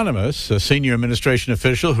Anonymous, a senior administration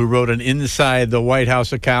official who wrote an Inside the White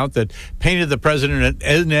House account that painted the president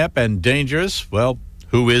inept and dangerous. Well,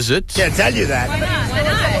 who is it? Can't tell you that. Why not?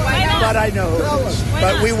 But I know who it is.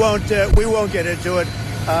 But we won't get into it.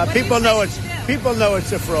 People know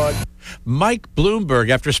it's a fraud. Mike Bloomberg,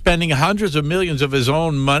 after spending hundreds of millions of his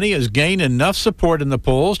own money, has gained enough support in the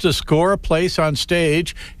polls to score a place on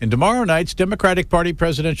stage in tomorrow night's Democratic Party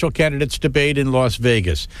presidential candidates debate in Las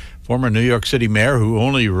Vegas. Former New York City mayor, who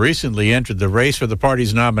only recently entered the race for the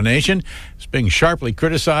party's nomination, is being sharply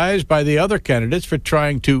criticized by the other candidates for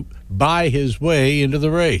trying to buy his way into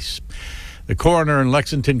the race. The coroner in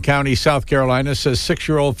Lexington County, South Carolina, says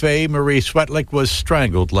 6-year-old Faye Marie Swetlick was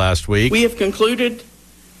strangled last week. We have concluded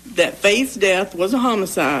that Faye's death was a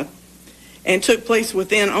homicide and took place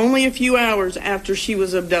within only a few hours after she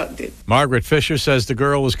was abducted. Margaret Fisher says the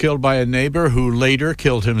girl was killed by a neighbor who later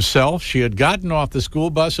killed himself. She had gotten off the school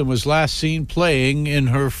bus and was last seen playing in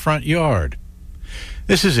her front yard.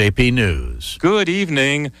 This is AP News. Good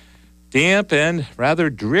evening. Damp and rather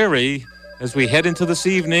dreary as we head into this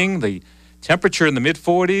evening. The temperature in the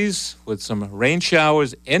mid-40s with some rain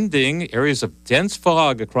showers ending, areas of dense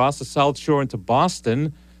fog across the South Shore into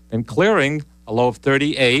Boston, then clearing, a low of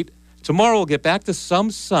 38. Tomorrow we'll get back to some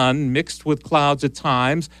sun mixed with clouds at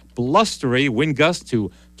times, blustery, wind gusts to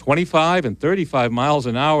 25 and 35 miles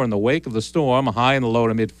an hour in the wake of the storm, a high in the low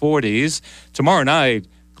to mid-40s. Tomorrow night,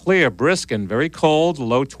 clear, brisk, and very cold,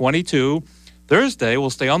 low 22. Thursday will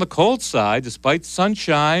stay on the cold side despite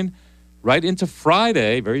sunshine. Right into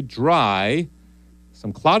Friday, very dry.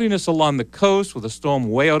 Some cloudiness along the coast with a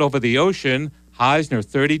storm way out over the ocean. Highs near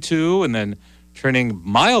 32, and then turning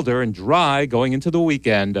milder and dry going into the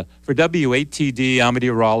weekend. For WATD, I'm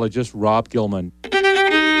meteorologist Rob Gilman.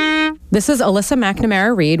 This is Alyssa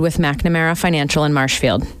McNamara Reed with McNamara Financial in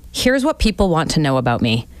Marshfield. Here's what people want to know about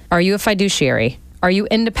me. Are you a fiduciary? Are you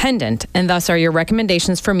independent, and thus are your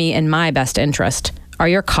recommendations for me in my best interest? Are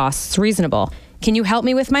your costs reasonable? Can you help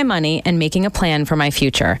me with my money and making a plan for my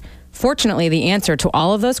future? Fortunately, the answer to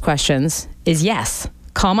all of those questions is yes.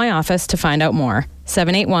 Call my office to find out more.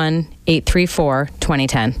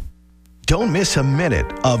 781-834-2010. Don't miss a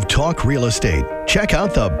minute of Talk Real Estate. Check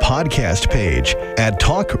out the podcast page at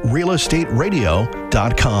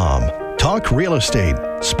talkrealestateradio.com. Talk Real Estate,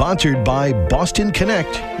 sponsored by Boston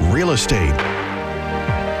Connect Real Estate.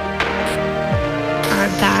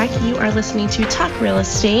 Back. You are listening to Talk Real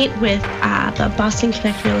Estate with the Boston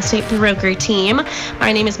Connect Real Estate Broker team.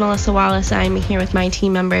 My name is Melissa Wallace. I'm here with my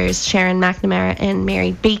team members, Sharon McNamara and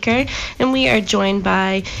Mary Baker, and we are joined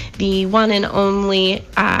by the one and only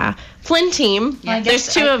Flynn team. Well,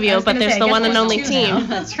 there's two of you, but there's the one and only team.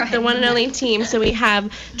 That's right. The one and only team. So we have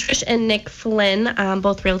Trish and Nick Flynn,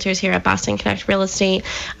 both realtors here at Boston Connect Real Estate,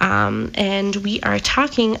 and we are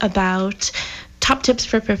talking about top tips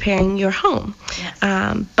for preparing your home. Yes.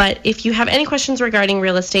 But if you have any questions regarding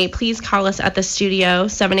real estate, please call us at the studio,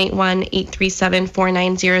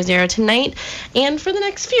 781-837-4900 tonight. And for the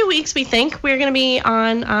next few weeks, we think we're going to be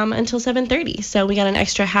on until 7:30. So we got an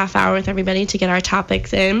extra half hour with everybody to get our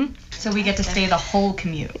topics in. So we get to stay the whole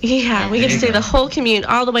commute. Yeah, we get to stay the whole commute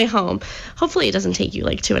all the way home. Hopefully it doesn't take you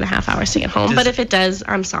like 2.5 hours to get home, but if it does,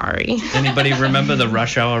 I'm sorry. Anybody remember the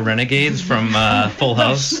Rush Hour Renegades from Full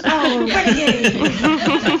House? Oh, Renegade.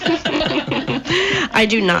 I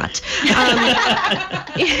do not.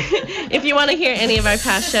 If you want to hear any of our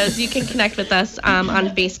past shows, you can connect with us on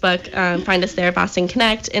Facebook. Find us there, Boston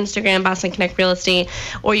Connect, Instagram, Boston Connect Real Estate,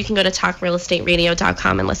 or you can go to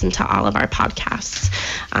talkrealestateradio.com and listen to all of our podcasts.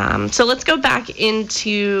 So let's go back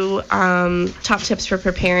into top tips for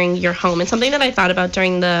preparing your home. And something that I thought about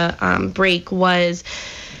during the break was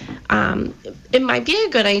it might be a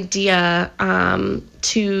good idea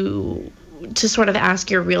to sort of ask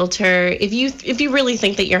your realtor if you really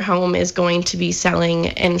think that your home is going to be selling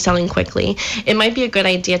and selling quickly. It might be a good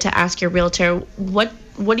idea to ask your realtor what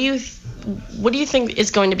do you think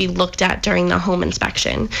is going to be looked at during the home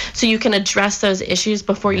inspection, so you can address those issues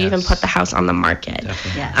before you even put the house on the market.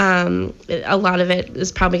 A lot of it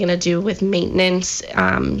is probably going to do with maintenance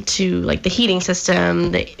to like the heating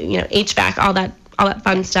system, the HVAC, all that all that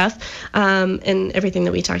fun stuff, and everything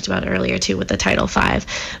that we talked about earlier too with the Title V.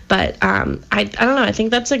 But I don't know. I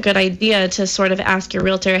think that's a good idea to sort of ask your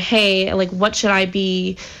realtor, hey, like, what should I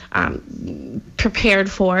be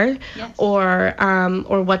prepared for, or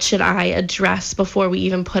what should I address before we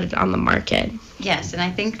even put it on the market? Yes, and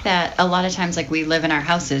I think that a lot of times, like, we live in our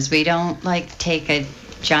houses, we don't like take a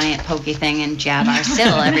giant pokey thing and jab our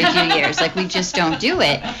sill every few years. Like, we just don't do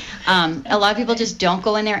it. A lot of people just don't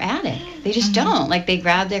go in their attic. They just don't. Like, they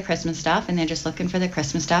grab their Christmas stuff and they're just looking for the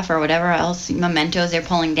Christmas stuff or whatever else mementos they're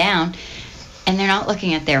pulling down, and they're not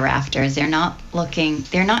looking at their rafters. They're not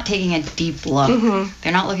taking a deep look.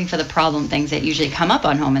 They're not looking for the problem things that usually come up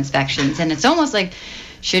on home inspections. And it's almost like,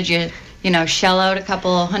 should you shell out a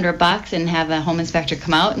couple $100 and have a home inspector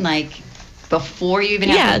come out and, like, before you even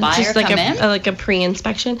have the buyer just like come in? Like a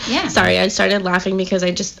pre-inspection. Yeah. Sorry, I started laughing because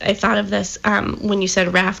I thought of this when you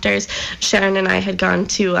said rafters. Sharon and I had gone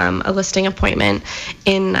to a listing appointment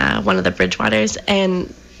in one of the Bridgewaters,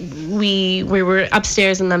 and we were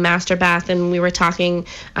upstairs in the master bath, and we were talking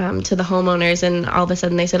to the homeowners, and all of a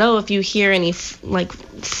sudden they said, oh, if you hear any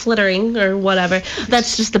flittering or whatever,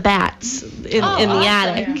 that's just the bats in the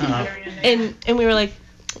attic. And we were like,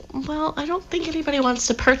 well, I don't think anybody wants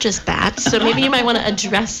to purchase bats, so maybe you might want to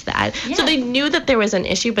address that. Yeah. So they knew that there was an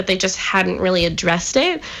issue, but they just hadn't really addressed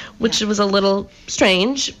it, which was a little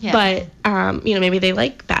strange. Yeah. But maybe they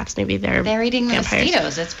like bats. Maybe they're eating vampires.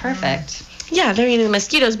 Mosquitoes. It's perfect. Yeah, they're eating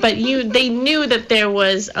mosquitoes, but they knew that there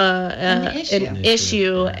was an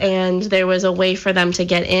issue, and there was a way for them to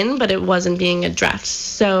get in, but it wasn't being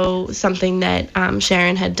addressed. So something that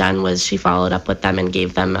Sharon had done was she followed up with them and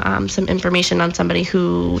gave them some information on somebody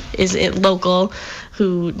who is local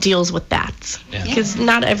who deals with bats. Because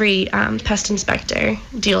not every pest inspector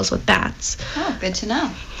deals with bats. Oh, good to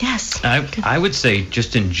know. Yes. I would say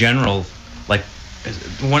just in general, like,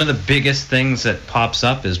 one of the biggest things that pops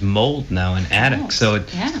up is mold now in attics. So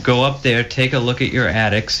go up there, take a look at your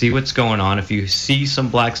attic, see what's going on. If you see some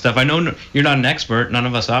black stuff, I know you're not an expert, none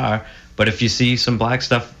of us are, but if you see some black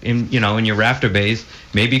stuff in your rafter bays,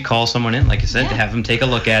 maybe call someone in, like I said, to have them take a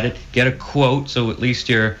look at it, get a quote, so at least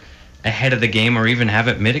you're ahead of the game, or even have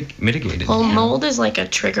it mitigated. Well, mold is like a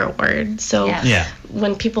trigger word. So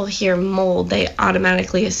when people hear mold, they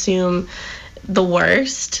automatically assume the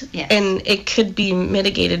worst, and it could be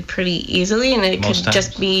mitigated pretty easily, and it could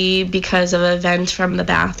just be because of a vent from the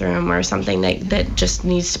bathroom or something that just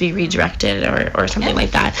needs to be redirected or something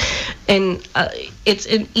like that. And it's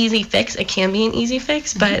an easy fix. It can be an easy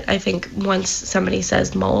fix, but I think once somebody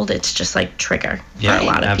says mold, it's just like trigger for a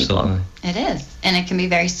lot of people. It is, and it can be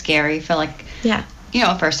very scary for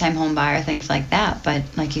a first-time home buyer, things like that. But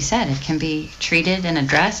like you said, it can be treated and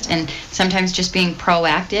addressed, and sometimes just being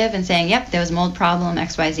proactive and saying, yep, there was a mold problem,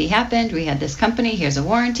 XYZ happened, we had this company, here's a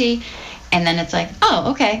warranty, and then it's like,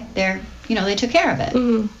 oh, okay, they took care of it.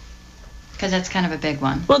 Because that's kind of a big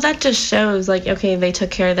one. Well, that just shows, like, okay, they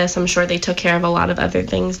took care of this. I'm sure they took care of a lot of other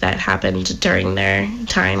things that happened during their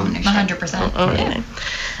time.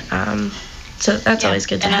 100%. So that's always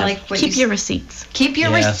good to and have. I like keep your receipts. Keep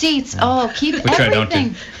your receipts. Oh, keep Which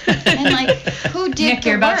everything. And like, who did Nick,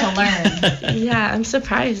 you're about to learn. Yeah, I'm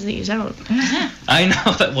surprised that you don't. I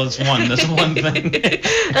know that was this one thing.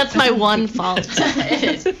 That's my one fault. It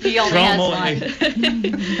is. He only has one.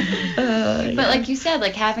 But like you said,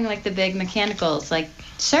 like having like the big mechanicals like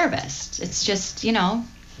serviced. It's just,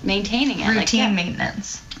 maintaining it. Routine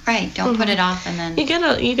maintenance. Right. Don't put it off, and then you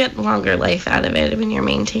get longer life out of it when you're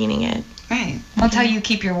maintaining it. Right. Well, that's how you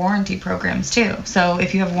keep your warranty programs too. So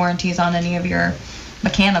if you have warranties on any of your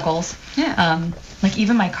mechanicals, like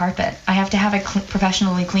even my carpet, I have to have it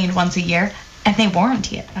professionally cleaned once a year, and they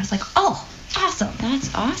warranty it. I was like, oh, awesome.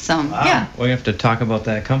 That's awesome. Wow. Yeah. We have to talk about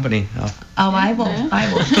that company. I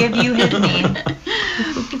will give you his name.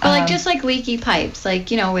 But just like leaky pipes, like,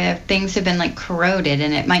 where things have been like corroded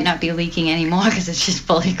and it might not be leaking anymore because it's just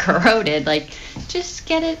fully corroded, like, just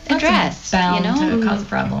get it addressed. Bound to cause a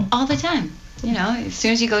problem. All the time. As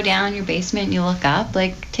soon as you go down your basement and you look up,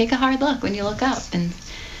 like, take a hard look when you look up and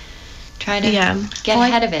try to get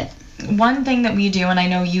ahead of it. One thing that we do, and I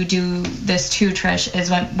know you do this too, Trish, is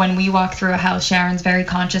when we walk through a house, Sharon's very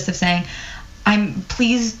conscious of saying,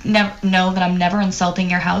 please know that I'm never insulting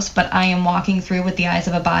your house, but I am walking through with the eyes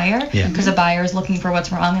of a buyer, because a buyer is looking for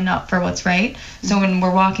what's wrong and not for what's right. So when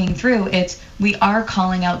we're walking through, we are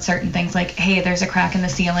calling out certain things like, hey, there's a crack in the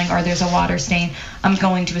ceiling or there's a water stain. I'm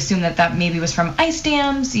going to assume that maybe was from ice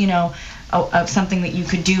dams, of something that you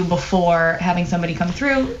could do before having somebody come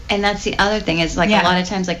through. And that's the other thing is, like, a lot of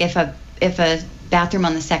times, like, if a bathroom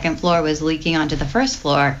on the second floor was leaking onto the first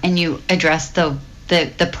floor and you addressed the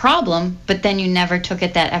problem, but then you never took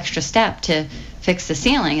it that extra step to fix the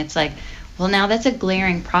ceiling. It's like, well, now that's a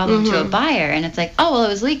glaring problem to a buyer, and it's like, oh, well, it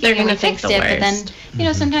was leaking, They're and we gonna think fixed the it, but then, worst. you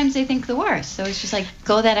know, sometimes they think the worst. So it's just like,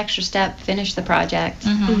 go that extra step, finish the project.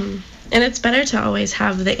 And it's better to always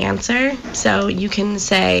have the answer, so you can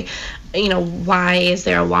say, you know, why is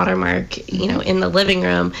there a watermark, you know, in the living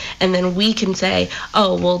room, and then we can say,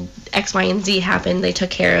 oh, well, X, Y, and Z happened, they took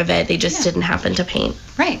care of it, they just didn't happen to paint.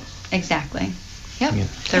 Right, exactly. Yep,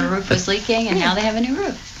 the roof was leaking, and now they have a new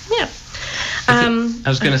roof. Yeah. I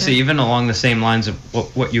was going to say, even along the same lines of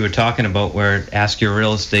what you were talking about, where ask your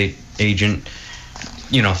real estate agent,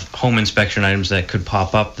 you know, home inspection items that could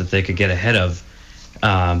pop up that they could get ahead of.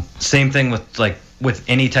 Same thing with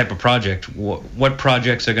any type of project. What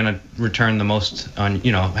projects are going to return the most on,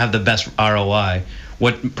 you know, have the best ROI?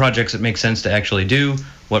 What projects it makes sense to actually do?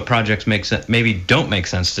 What projects maybe don't make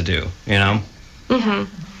sense to do, you know?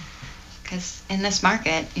 Because in this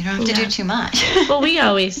market, you don't have to do too much. Well, we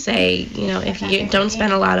always say, you know, if you don't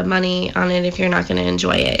spend a lot of money on it if you're not going to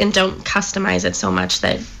enjoy it, and don't customize it so much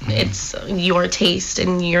that it's your taste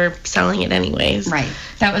and you're selling it anyways. Right.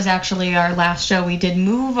 That was actually our last show. We did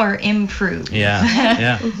move or improve.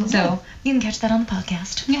 Yeah. So you can catch that on the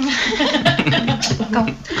podcast.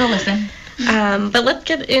 Go listen. But let's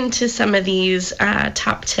get into some of these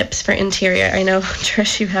top tips for interior. I know,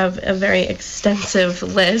 Trish, you have a very extensive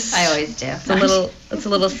list. I always do. It's a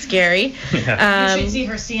little scary. You should see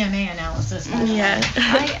her CMA analysis. Yeah.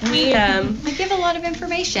 I give a lot of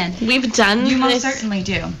information. We've done You most this, certainly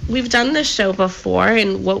do. We've done this show before,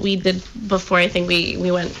 and what we did before, I think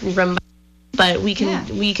we went room by, but we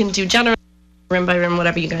can do general, room by room,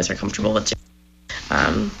 whatever you guys are comfortable with.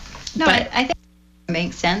 No, but I think it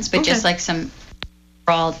makes sense, but just like some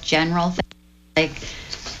overall general things, like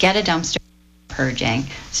get a dumpster, purging,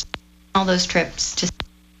 all those trips to,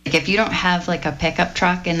 like, if you don't have like a pickup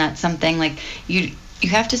truck, and that's something like you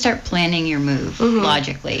have to start planning your move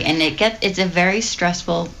logically, and it's a very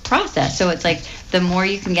stressful process. So it's like the more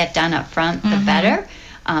you can get done up front, the better.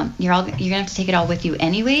 You're gonna have to take it all with you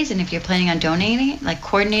anyways, and if you're planning on donating, like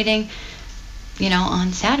coordinating, you know,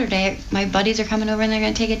 on Saturday, my buddies are coming over and they're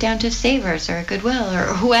going to take it down to Savers or Goodwill or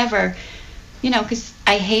whoever, you know, because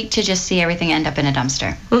I hate to just see everything end up in a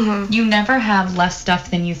dumpster. You never have less stuff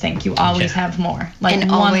than you think. You always have more. Like And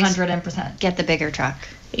 100%. Get the bigger truck.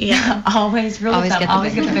 Yeah. Always rule of thumb.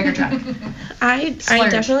 Always get the bigger truck. I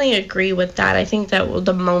definitely agree with that. I think that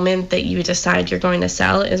the moment that you decide you're going to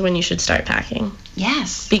sell is when you should start packing.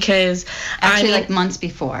 Yes. Because actually, like months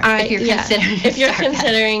before, if you're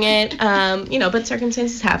considering it, you know, but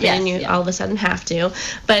circumstances happen, and you all of a sudden have to.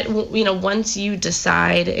 But you know, once you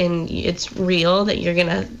decide and it's real that you're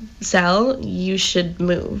gonna sell, you should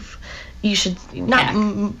move. You should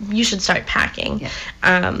you should start packing.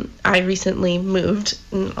 I recently moved.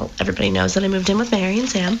 Everybody knows that I moved in with Mary and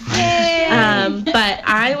Sam. But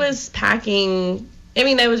I was packing. I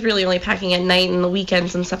mean, I was really only packing at night and the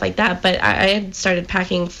weekends and stuff like that. But I had started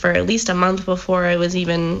packing for at least a month before I was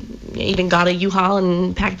even got a U-Haul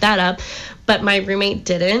and packed that up. But my roommate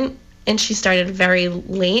didn't. And she started very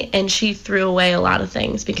late, and she threw away a lot of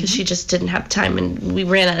things because she just didn't have time, and we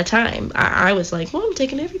ran out of time. I was like, well, I'm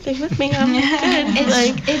taking everything with me. I'm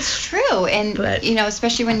good. It's true. And, you know,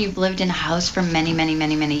 especially when you've lived in a house for many, many,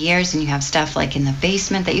 many, many years, and you have stuff like in the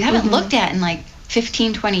basement that you haven't looked at in like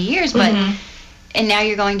 15, 20 years, but and now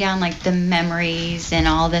you're going down like the memories and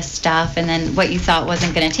all this stuff, and then what you thought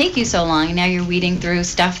wasn't going to take you so long, and now you're weeding through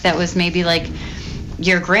stuff that was maybe like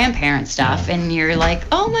your grandparents' stuff, and you're like,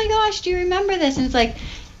 oh my gosh, do you remember this? And it's like,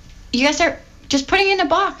 you gotta start just putting it in a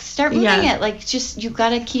box, start moving it, like, just, you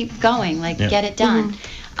gotta keep going, like, get it done.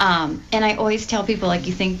 And I always tell people, like,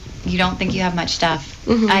 you don't think you have much stuff.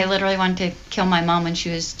 I literally wanted to kill my mom when she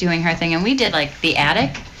was doing her thing, and we did like the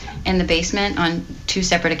attic and the basement on 2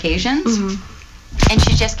 separate occasions. And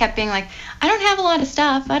she just kept being like, I don't have a lot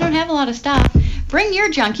of stuff. Bring your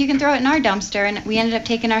junk, you can throw it in our dumpster. And we ended up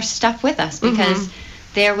taking our stuff with us because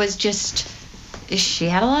there was just, she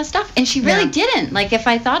had a lot of stuff, and she really didn't. Like, if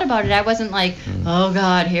I thought about it, I wasn't like, oh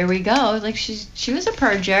God, here we go. Like, she was a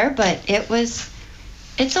purger, but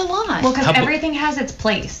it's a lot. Well, because everything has its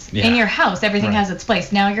place. In your house, everything has its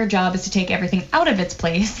place. Now your job is to take everything out of its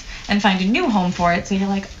place and find a new home for it. So you're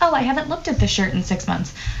like, oh, I haven't looked at this shirt in 6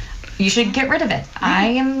 months. You should get rid of it. I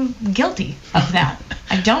am guilty of that.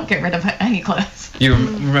 I don't get rid of any clothes. You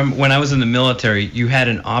remember when I was in the military, you had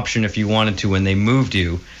an option if you wanted to, when they moved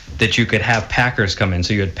you, that you could have packers come in.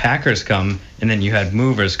 So you had packers come, and then you had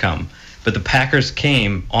movers come. But the packers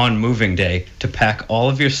came on moving day to pack all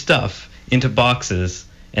of your stuff into boxes,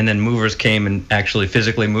 and then movers came and actually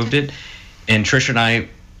physically moved it. And Trish and I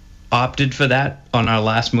opted for that on our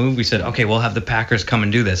last move. We said, okay, we'll have the packers come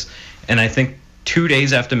and do this. And I think 2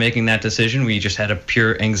 days after making that decision, we just had a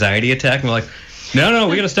pure anxiety attack. And we're like, no,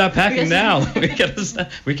 we got to stop packing now. We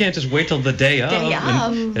can't just wait till the day of.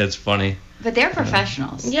 And it's funny. But they're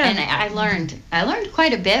professionals. Yeah. And I learned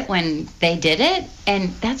quite a bit when they did it. And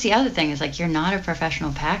that's the other thing is like, you're not a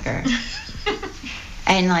professional packer.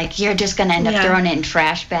 And like, you're just going to end up throwing it in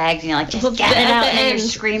trash bags. And you're like, just get it out. And then you're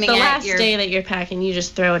screaming the at last day that you're packing, you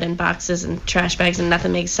just throw it in boxes and trash bags and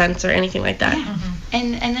nothing makes sense or anything like that. Yeah.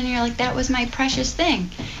 And then you're like, that was my precious thing.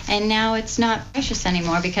 And now it's not precious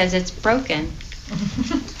anymore because it's broken.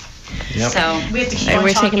 Yep. So We have to keep and on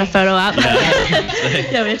we're talking. taking a photo up.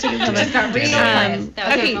 Yeah, we're taking a photo. Start reading lines. That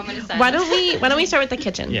was Okay, a moment of why silence. don't we start with the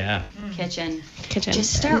kitchen? Yeah. Kitchen. Kitchen.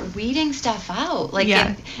 Start weeding stuff out. Like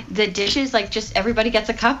Yeah. the dishes, like just everybody gets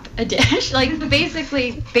a cup, a dish. Like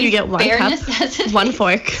basically, You get one bare cup, necessities. one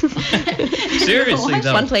fork. Seriously,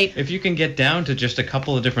 though. One plate. If you can get down to just a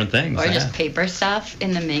couple of different things. Or just paper stuff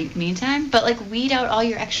in the meantime. But like weed out all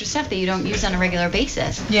your extra stuff that you don't use on a regular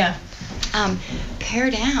basis. Yeah.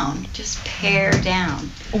 Pare down. Just pare down.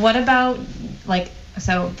 What about, like,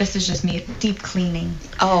 so this is just me, deep cleaning.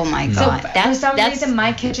 Oh my So God. for some reason,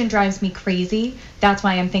 my kitchen drives me crazy. That's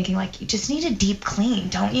why I'm thinking, like, you just need a deep clean,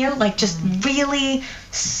 don't you? Like, just really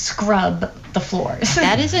scrub the floors.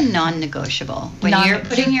 That is a non-negotiable. When you're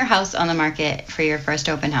putting your house on the market for your first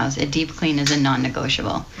open house, a deep clean is a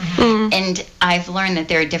non-negotiable. Mm. And I've learned that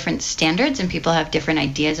there are different standards and people have different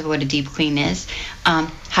ideas of what a deep clean is.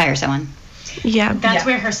 Hire someone. Yeah. That's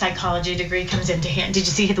where her psychology degree comes into hand. Did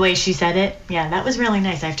you see the way she said it? Yeah, that was really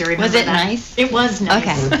nice. I have to remember Was it that. nice? It was nice.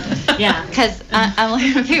 Okay. Yeah. Because I'm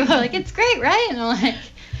looking at people like, it's great, right? And I'm like,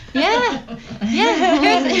 yeah,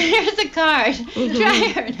 here's a card. Try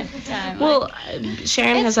her next time. Well,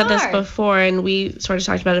 Sharon has said this before, and we sort of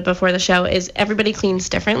talked about it before the show, is everybody cleans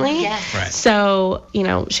differently. Yes. Right. So,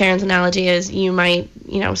 Sharon's analogy is you might,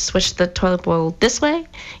 switch the toilet bowl this way,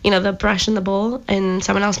 the brush in the bowl, and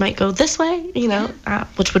someone else might go this way,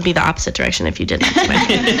 which would be the opposite direction if you did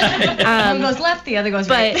that. One goes left, the other goes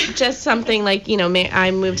But right. just something like,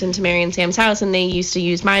 I moved into Mary and Sam's house, and they used to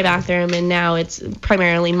use my bathroom, and now it's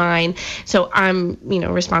primarily mine. So I'm,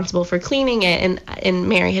 responsible for cleaning it. And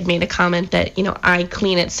Mary had made a comment that, I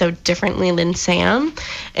clean it so differently than Sam.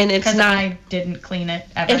 And it's not. I didn't clean it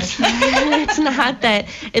ever. It's not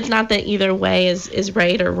that either way is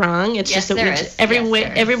right or wrong. It's Yes, just that there is.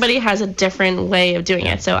 everybody has a different way of doing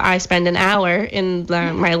it. So I spend an hour in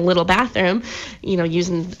my little bathroom,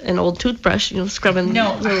 using an old toothbrush, scrubbing.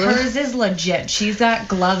 No, hers is legit. She's got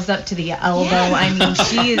gloves up to the elbow. Yeah. I mean,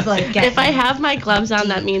 she is like getting If I have my gloves on,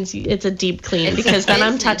 that means it's a deep clean because then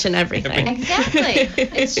I'm touching everything. Exactly.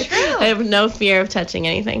 It's true. I have no fear of touching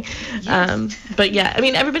anything. Yes. But yeah, I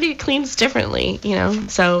mean, everybody cleans differently,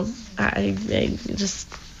 so I just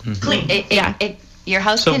clean. Your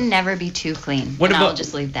house So- can never be too clean. What and I'll about-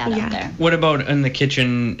 just leave that out there. What about in the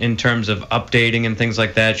kitchen in terms of updating and things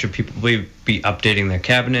like that? Should people be updating their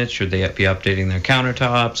cabinets? Should they be updating their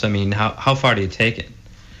countertops? I mean, how far do you take it?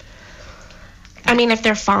 I mean, if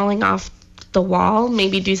they're falling off the wall,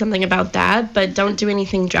 maybe do something about that, but don't do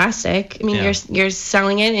anything drastic. I mean, Yeah. you're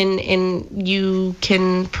selling it, and you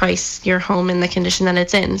can price your home in the condition that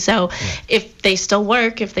it's in. So if they still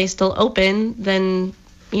work, if they still open, then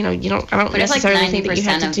you don't. I don't But it's like necessarily think that you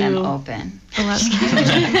have 90% to of them do. open. a lot.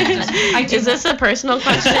 Is this a personal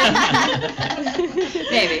question?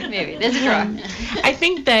 Maybe. There's a drawer. I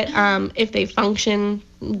think that if they function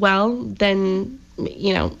well, then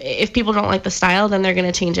if people don't like the style, then they're going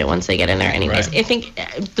to change it once they get in there anyways. Right. I think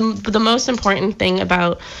the most important thing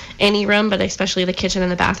about any room, but especially the kitchen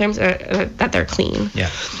and the bathrooms, are that they're clean. Yeah.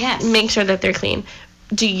 Yes. Make sure that they're clean.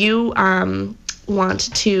 Do you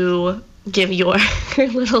want to give your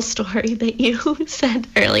little story that you said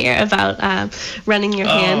earlier about running your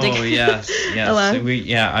hand Oh, yes. along?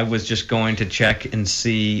 I was just going to check and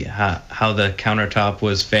see how the countertop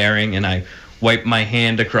was faring, and I wiped my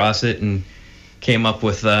hand across it and came up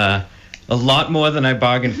with a lot more than I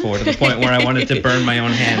bargained for, to the point where I wanted to burn my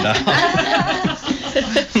own hand off.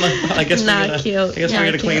 I guess Not cute. I guess Not we're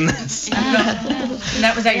gonna cute. clean this. And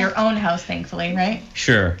that was at your own house, thankfully, right?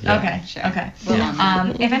 Sure. Yeah. Okay. Sure. Okay. We'll own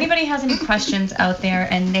that. If anybody has any questions out there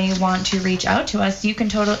and they want to reach out to us, you can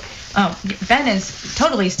Ben is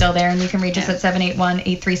totally still there, and you can reach us at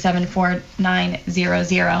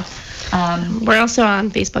 781-837-4900. We're also on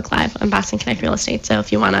Facebook Live on Boston Connect Real Estate. So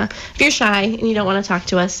if you're shy and you don't want to talk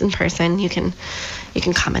to us in person, you can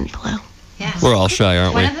comment below. Yes. We're all shy,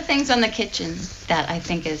 aren't we? One of the things on the kitchen that I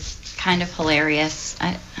think is kind of hilarious,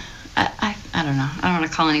 I don't know, I don't want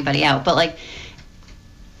to call anybody out, but like,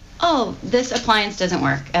 oh, this appliance doesn't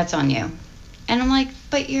work, that's on you. And I'm like,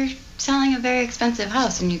 but you're selling a very expensive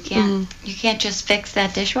house, and you can't just fix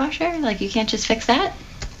that dishwasher. Like, you can't just fix that.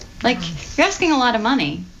 Like, you're asking a lot of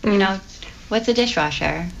money. You know, what's a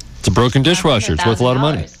dishwasher? It's a broken dishwasher. It's worth a lot of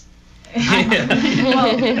money.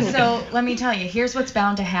 Well, so let me tell you, here's what's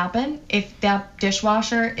bound to happen. If that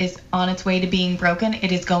dishwasher is on its way to being broken,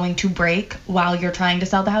 it is going to break while you're trying to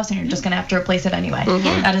sell the house, and you're just going to have to replace it anyway.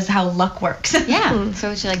 That is how luck works. Yeah.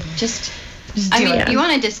 So it's like, just do I mean, it. you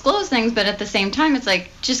want to disclose things, but at the same time, it's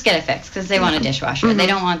like, just get it fixed, because they want a dishwasher. They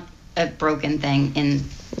don't want a broken thing in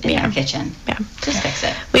their kitchen. Yeah. Just fix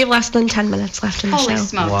it. We have less than 10 minutes left in the Holy show.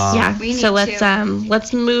 smokes. Wow. Yeah. We So need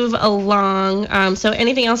let's move along. So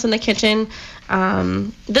anything else in the kitchen?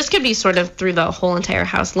 This could be sort of through the whole entire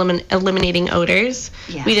house, eliminating odors.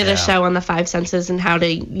 Yeah. We did Yeah. a show on the 5 senses and how to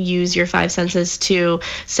use your 5 senses to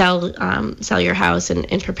sell your house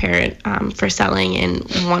and prepare it for selling. And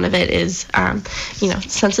one of it is,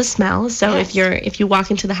 sense of smell. So if you walk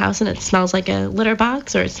into the house and it smells like a litter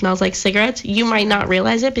box or it smells like cigarettes, you might not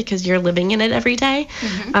realize it because you're living in it every day.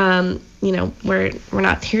 We're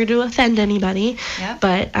not here to offend anybody,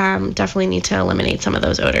 but definitely need to eliminate some of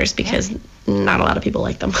those odors because not a lot of people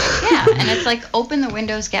like them. Yeah, and it's like, open the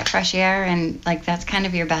windows, get fresh air, and like that's kind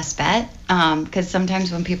of your best bet. Because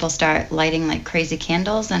sometimes when people start lighting like crazy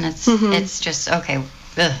candles, and it's just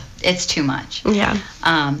it's too much. Yeah.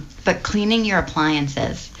 But cleaning your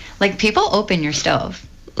appliances, like people open your stove.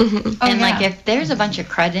 Like if there's a bunch of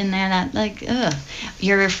crud in there, that like,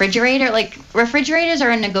 your refrigerator, like refrigerators are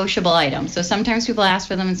a negotiable item. So sometimes people ask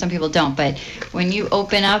for them and some people don't. But when you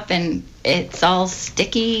open up and it's all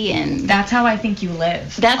sticky, and that's how I think you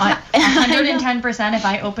live. That's 110%. If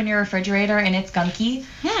I open your refrigerator and it's gunky,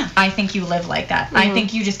 I think you live like that. I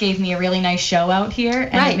think you just gave me a really nice show out here,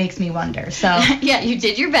 and it makes me wonder. So yeah, you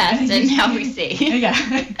did your best, and now we see.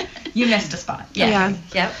 You missed a spot. Yeah.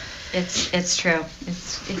 Yep. It's true.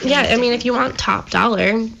 I mean, if you want top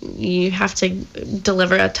dollar, you have to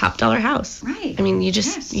deliver a top dollar house. Right. I mean, you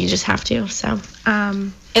just have to. So,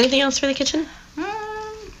 anything else for the kitchen?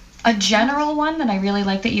 A general one that I really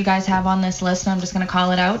like that you guys have on this list, and I'm just going to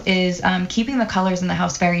call it out, is keeping the colors in the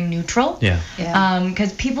house very neutral. Yeah.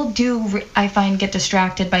 Because people do, I find, get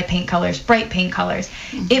distracted by paint colors, bright paint colors.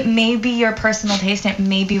 It may be your personal taste, and it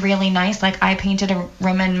may be really nice. Like, I painted a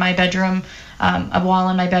room in my bedroom, a wall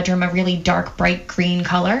in my bedroom, a really dark, bright green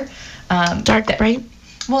color. Bright?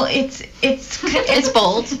 Well, it's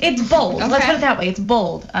bold. It's bold. Okay. Let's put it that way. It's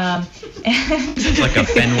bold. It's like a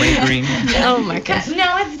Fenway green. Oh my gosh.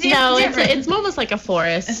 No, it's different. It's almost like a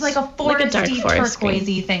forest. It's like a foresty,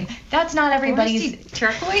 turquoisey thing. That's not everybody's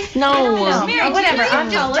turquoise. No. Whatever.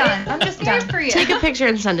 I'm just done. Take a picture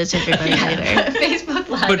and send it to everybody later. Facebook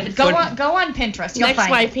Live. Go on Pinterest. You'll Next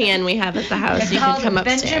find YPN we have at the house. It's You called can come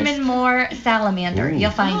upstairs. Benjamin Moore Salamander.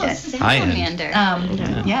 You'll find it. Salamander.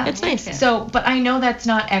 Yeah, it's nice. So, but I know that's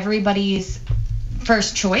not everybody's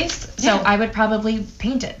first choice. So I would probably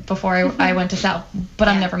paint it before I went to sell. But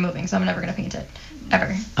I'm never moving, so I'm never gonna paint it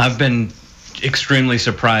ever. I've been extremely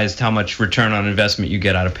surprised how much return on investment you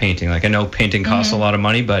get out of painting. Like, I know painting costs a lot of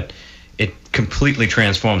money, but it completely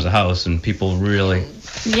transforms a house, and people really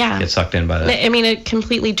get sucked in by that. I mean, it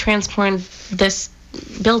completely transformed this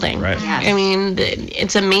building. Right. Yes. I mean,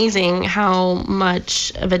 it's amazing how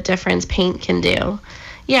much of a difference paint can do.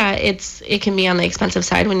 Yeah, it can be on the expensive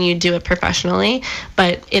side when you do it professionally,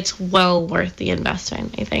 but it's well worth the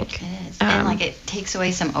investment, I think. It is. And like, it takes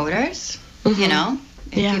away some odors, you know?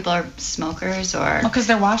 If people are smokers or because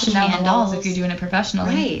they're washing down the walls candles. if you're doing it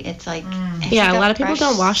professionally. Right. It's like Yeah, a lot of people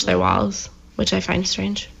don't wash their walls, which I find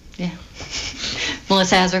strange. Yeah.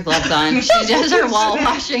 Melissa has her gloves on. She does her wall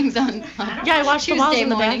washings on. Yeah, I wash the walls Tuesday in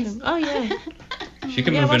the mornings. bathroom. Oh yeah. She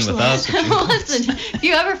can move in with us. Listen, if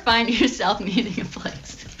you ever find yourself needing a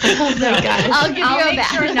place, Oh my God. I'll give you a make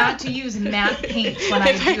bath. sure not to use matte paint when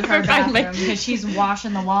I do her bathroom because she's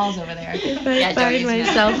washing the walls over there. If I find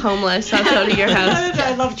myself homeless, I'll go to your house.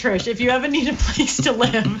 I love Trish. If you ever need a place to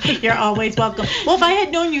live, you're always welcome. Well, if I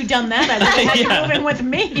had known you'd done that, I'd have had you move in with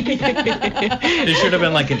me. There should have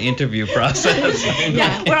been like an interview process.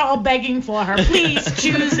 Yeah, we're all begging for her. Please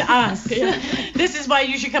choose us. This is why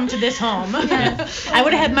you should come to this home. I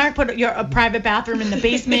would have had Mark put a private bathroom in the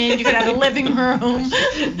basement. You could have a living room.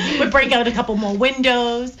 We'd break out a couple more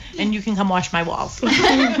windows, and you can come wash my walls.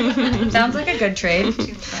 Sounds like a good trade.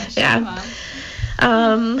 Yeah.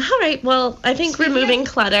 All right. Well, I think removing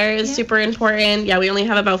clutter is super important. Yeah, we only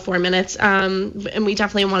have about 4 minutes, and we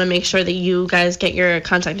definitely want to make sure that you guys get your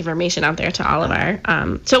contact information out there to all of our.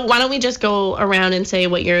 So why don't we just go around and say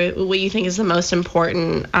what you think is the most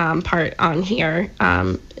important part on here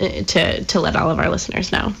to let all of our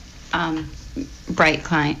listeners know. Bright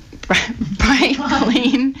bright,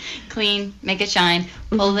 clean, make it shine.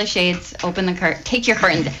 Pull the shades, open the curtain, take your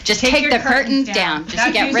curtains. Just take the curtains down.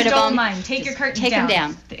 Just get rid of them. Mine. Take your curtains down. Take them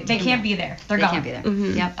down. They can't be there. They're gone. They can't be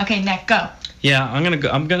there. Yep. Okay, Nick, go. Yeah,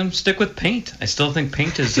 I'm gonna stick with paint. I still think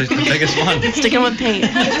paint is the biggest one. Sticking with paint. You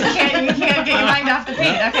can't get your mind off the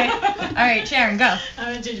paint. Okay. All right, Sharon, go. I'm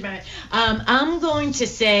going to change my mind. I'm going to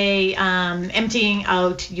say emptying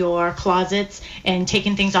out your closets and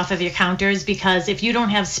taking things off of your counters, because if you don't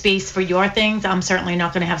have space for your things, I'm certainly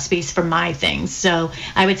not going to have space for my things. So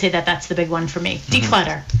I would say that that's the big one for me.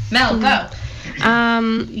 Declutter. Mel, go.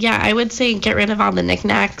 Yeah, I would say get rid of all the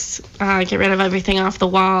knickknacks, get rid of everything off the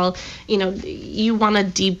wall. You know, you want to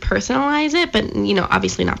depersonalize it, but, you know,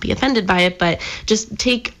 obviously not be offended by it, but just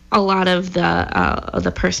take a lot of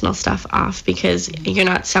the personal stuff off, because you're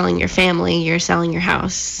not selling your family, you're selling your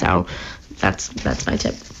house. So that's my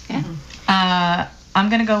tip. Yeah. I'm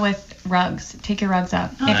going to go with rugs. Take your rugs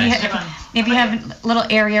up. If you have little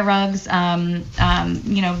area rugs,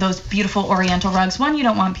 you know, those beautiful oriental rugs, one, you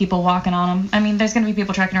don't want people walking on them. I mean, there's going to be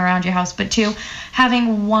people trekking around your house, but two,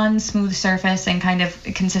 having one smooth surface and kind of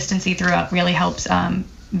consistency throughout really helps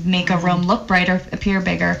make a room look brighter, appear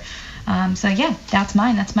bigger. So yeah, that's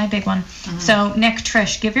mine. That's my big one. So Nick,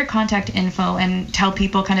 Trish, give your contact info and tell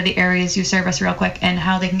people kind of the areas you service real quick and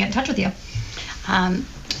how they can get in touch with you.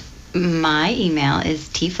 My email is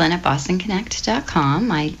tflynn@bostonconnect.com.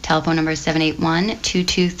 My telephone number is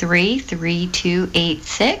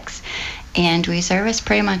 781-223-3286. And we service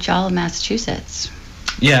pretty much all of Massachusetts.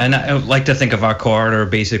 Yeah, and I would like to think of our corridor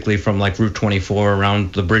basically from like Route 24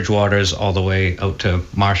 around the Bridgewaters all the way out to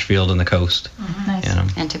Marshfield and the coast. Nice. You know?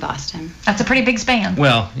 And to Boston. That's a pretty big span.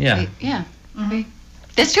 Well, yeah. Yeah.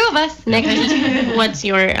 There's two of us. Nick, what's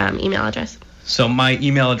your email address? So my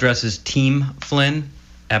email address is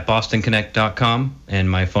teamflynn@bostonconnect.com, and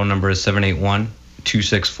my phone number is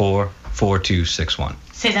 781-264-4261.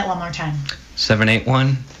 Say that one more time.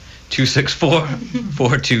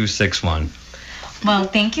 781-264-4261. Well,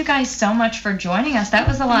 thank you guys so much for joining us. That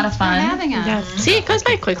was a lot of fun. Having us. Yeah. See, it goes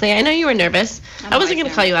by quickly. I know you were nervous. I wasn't going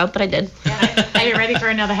to call you out, but I did. Are you ready for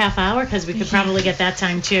another half hour? Because we could probably get that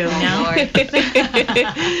time too. No? Does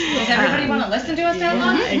everybody want to listen to us that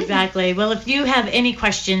long? Exactly. Well, if you have any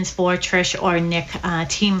questions for Trish or Nick,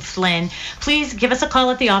 Team Flynn, please give us a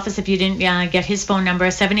call at the office if you didn't get his phone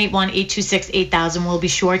number, 781-826-8000. We'll be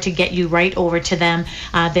sure to get you right over to them.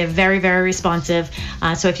 They're very, very responsive.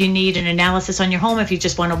 So if you need an analysis on your home, if you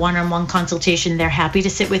just want a one-on-one consultation, they're happy to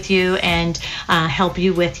sit with you and help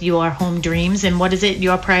you with your home dreams. And what is it?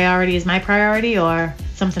 Your priority is my priority, or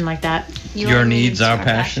something like that? Your needs, our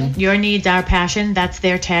passion. Your needs, our passion. That's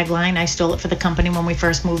their tagline. I stole it for the company when we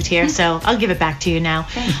first moved here, so I'll give it back to you now.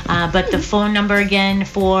 But the phone number again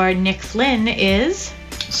for Nick Flynn is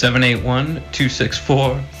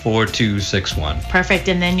 781-264-4261. Perfect.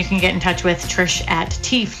 And then you can get in touch with Trish at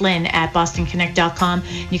tflynn@bostonconnect.com.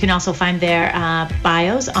 You can also find their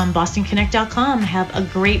bios on bostonconnect.com. Have a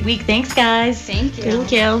great week. Thanks, guys. Thank you.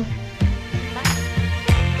 Thank you.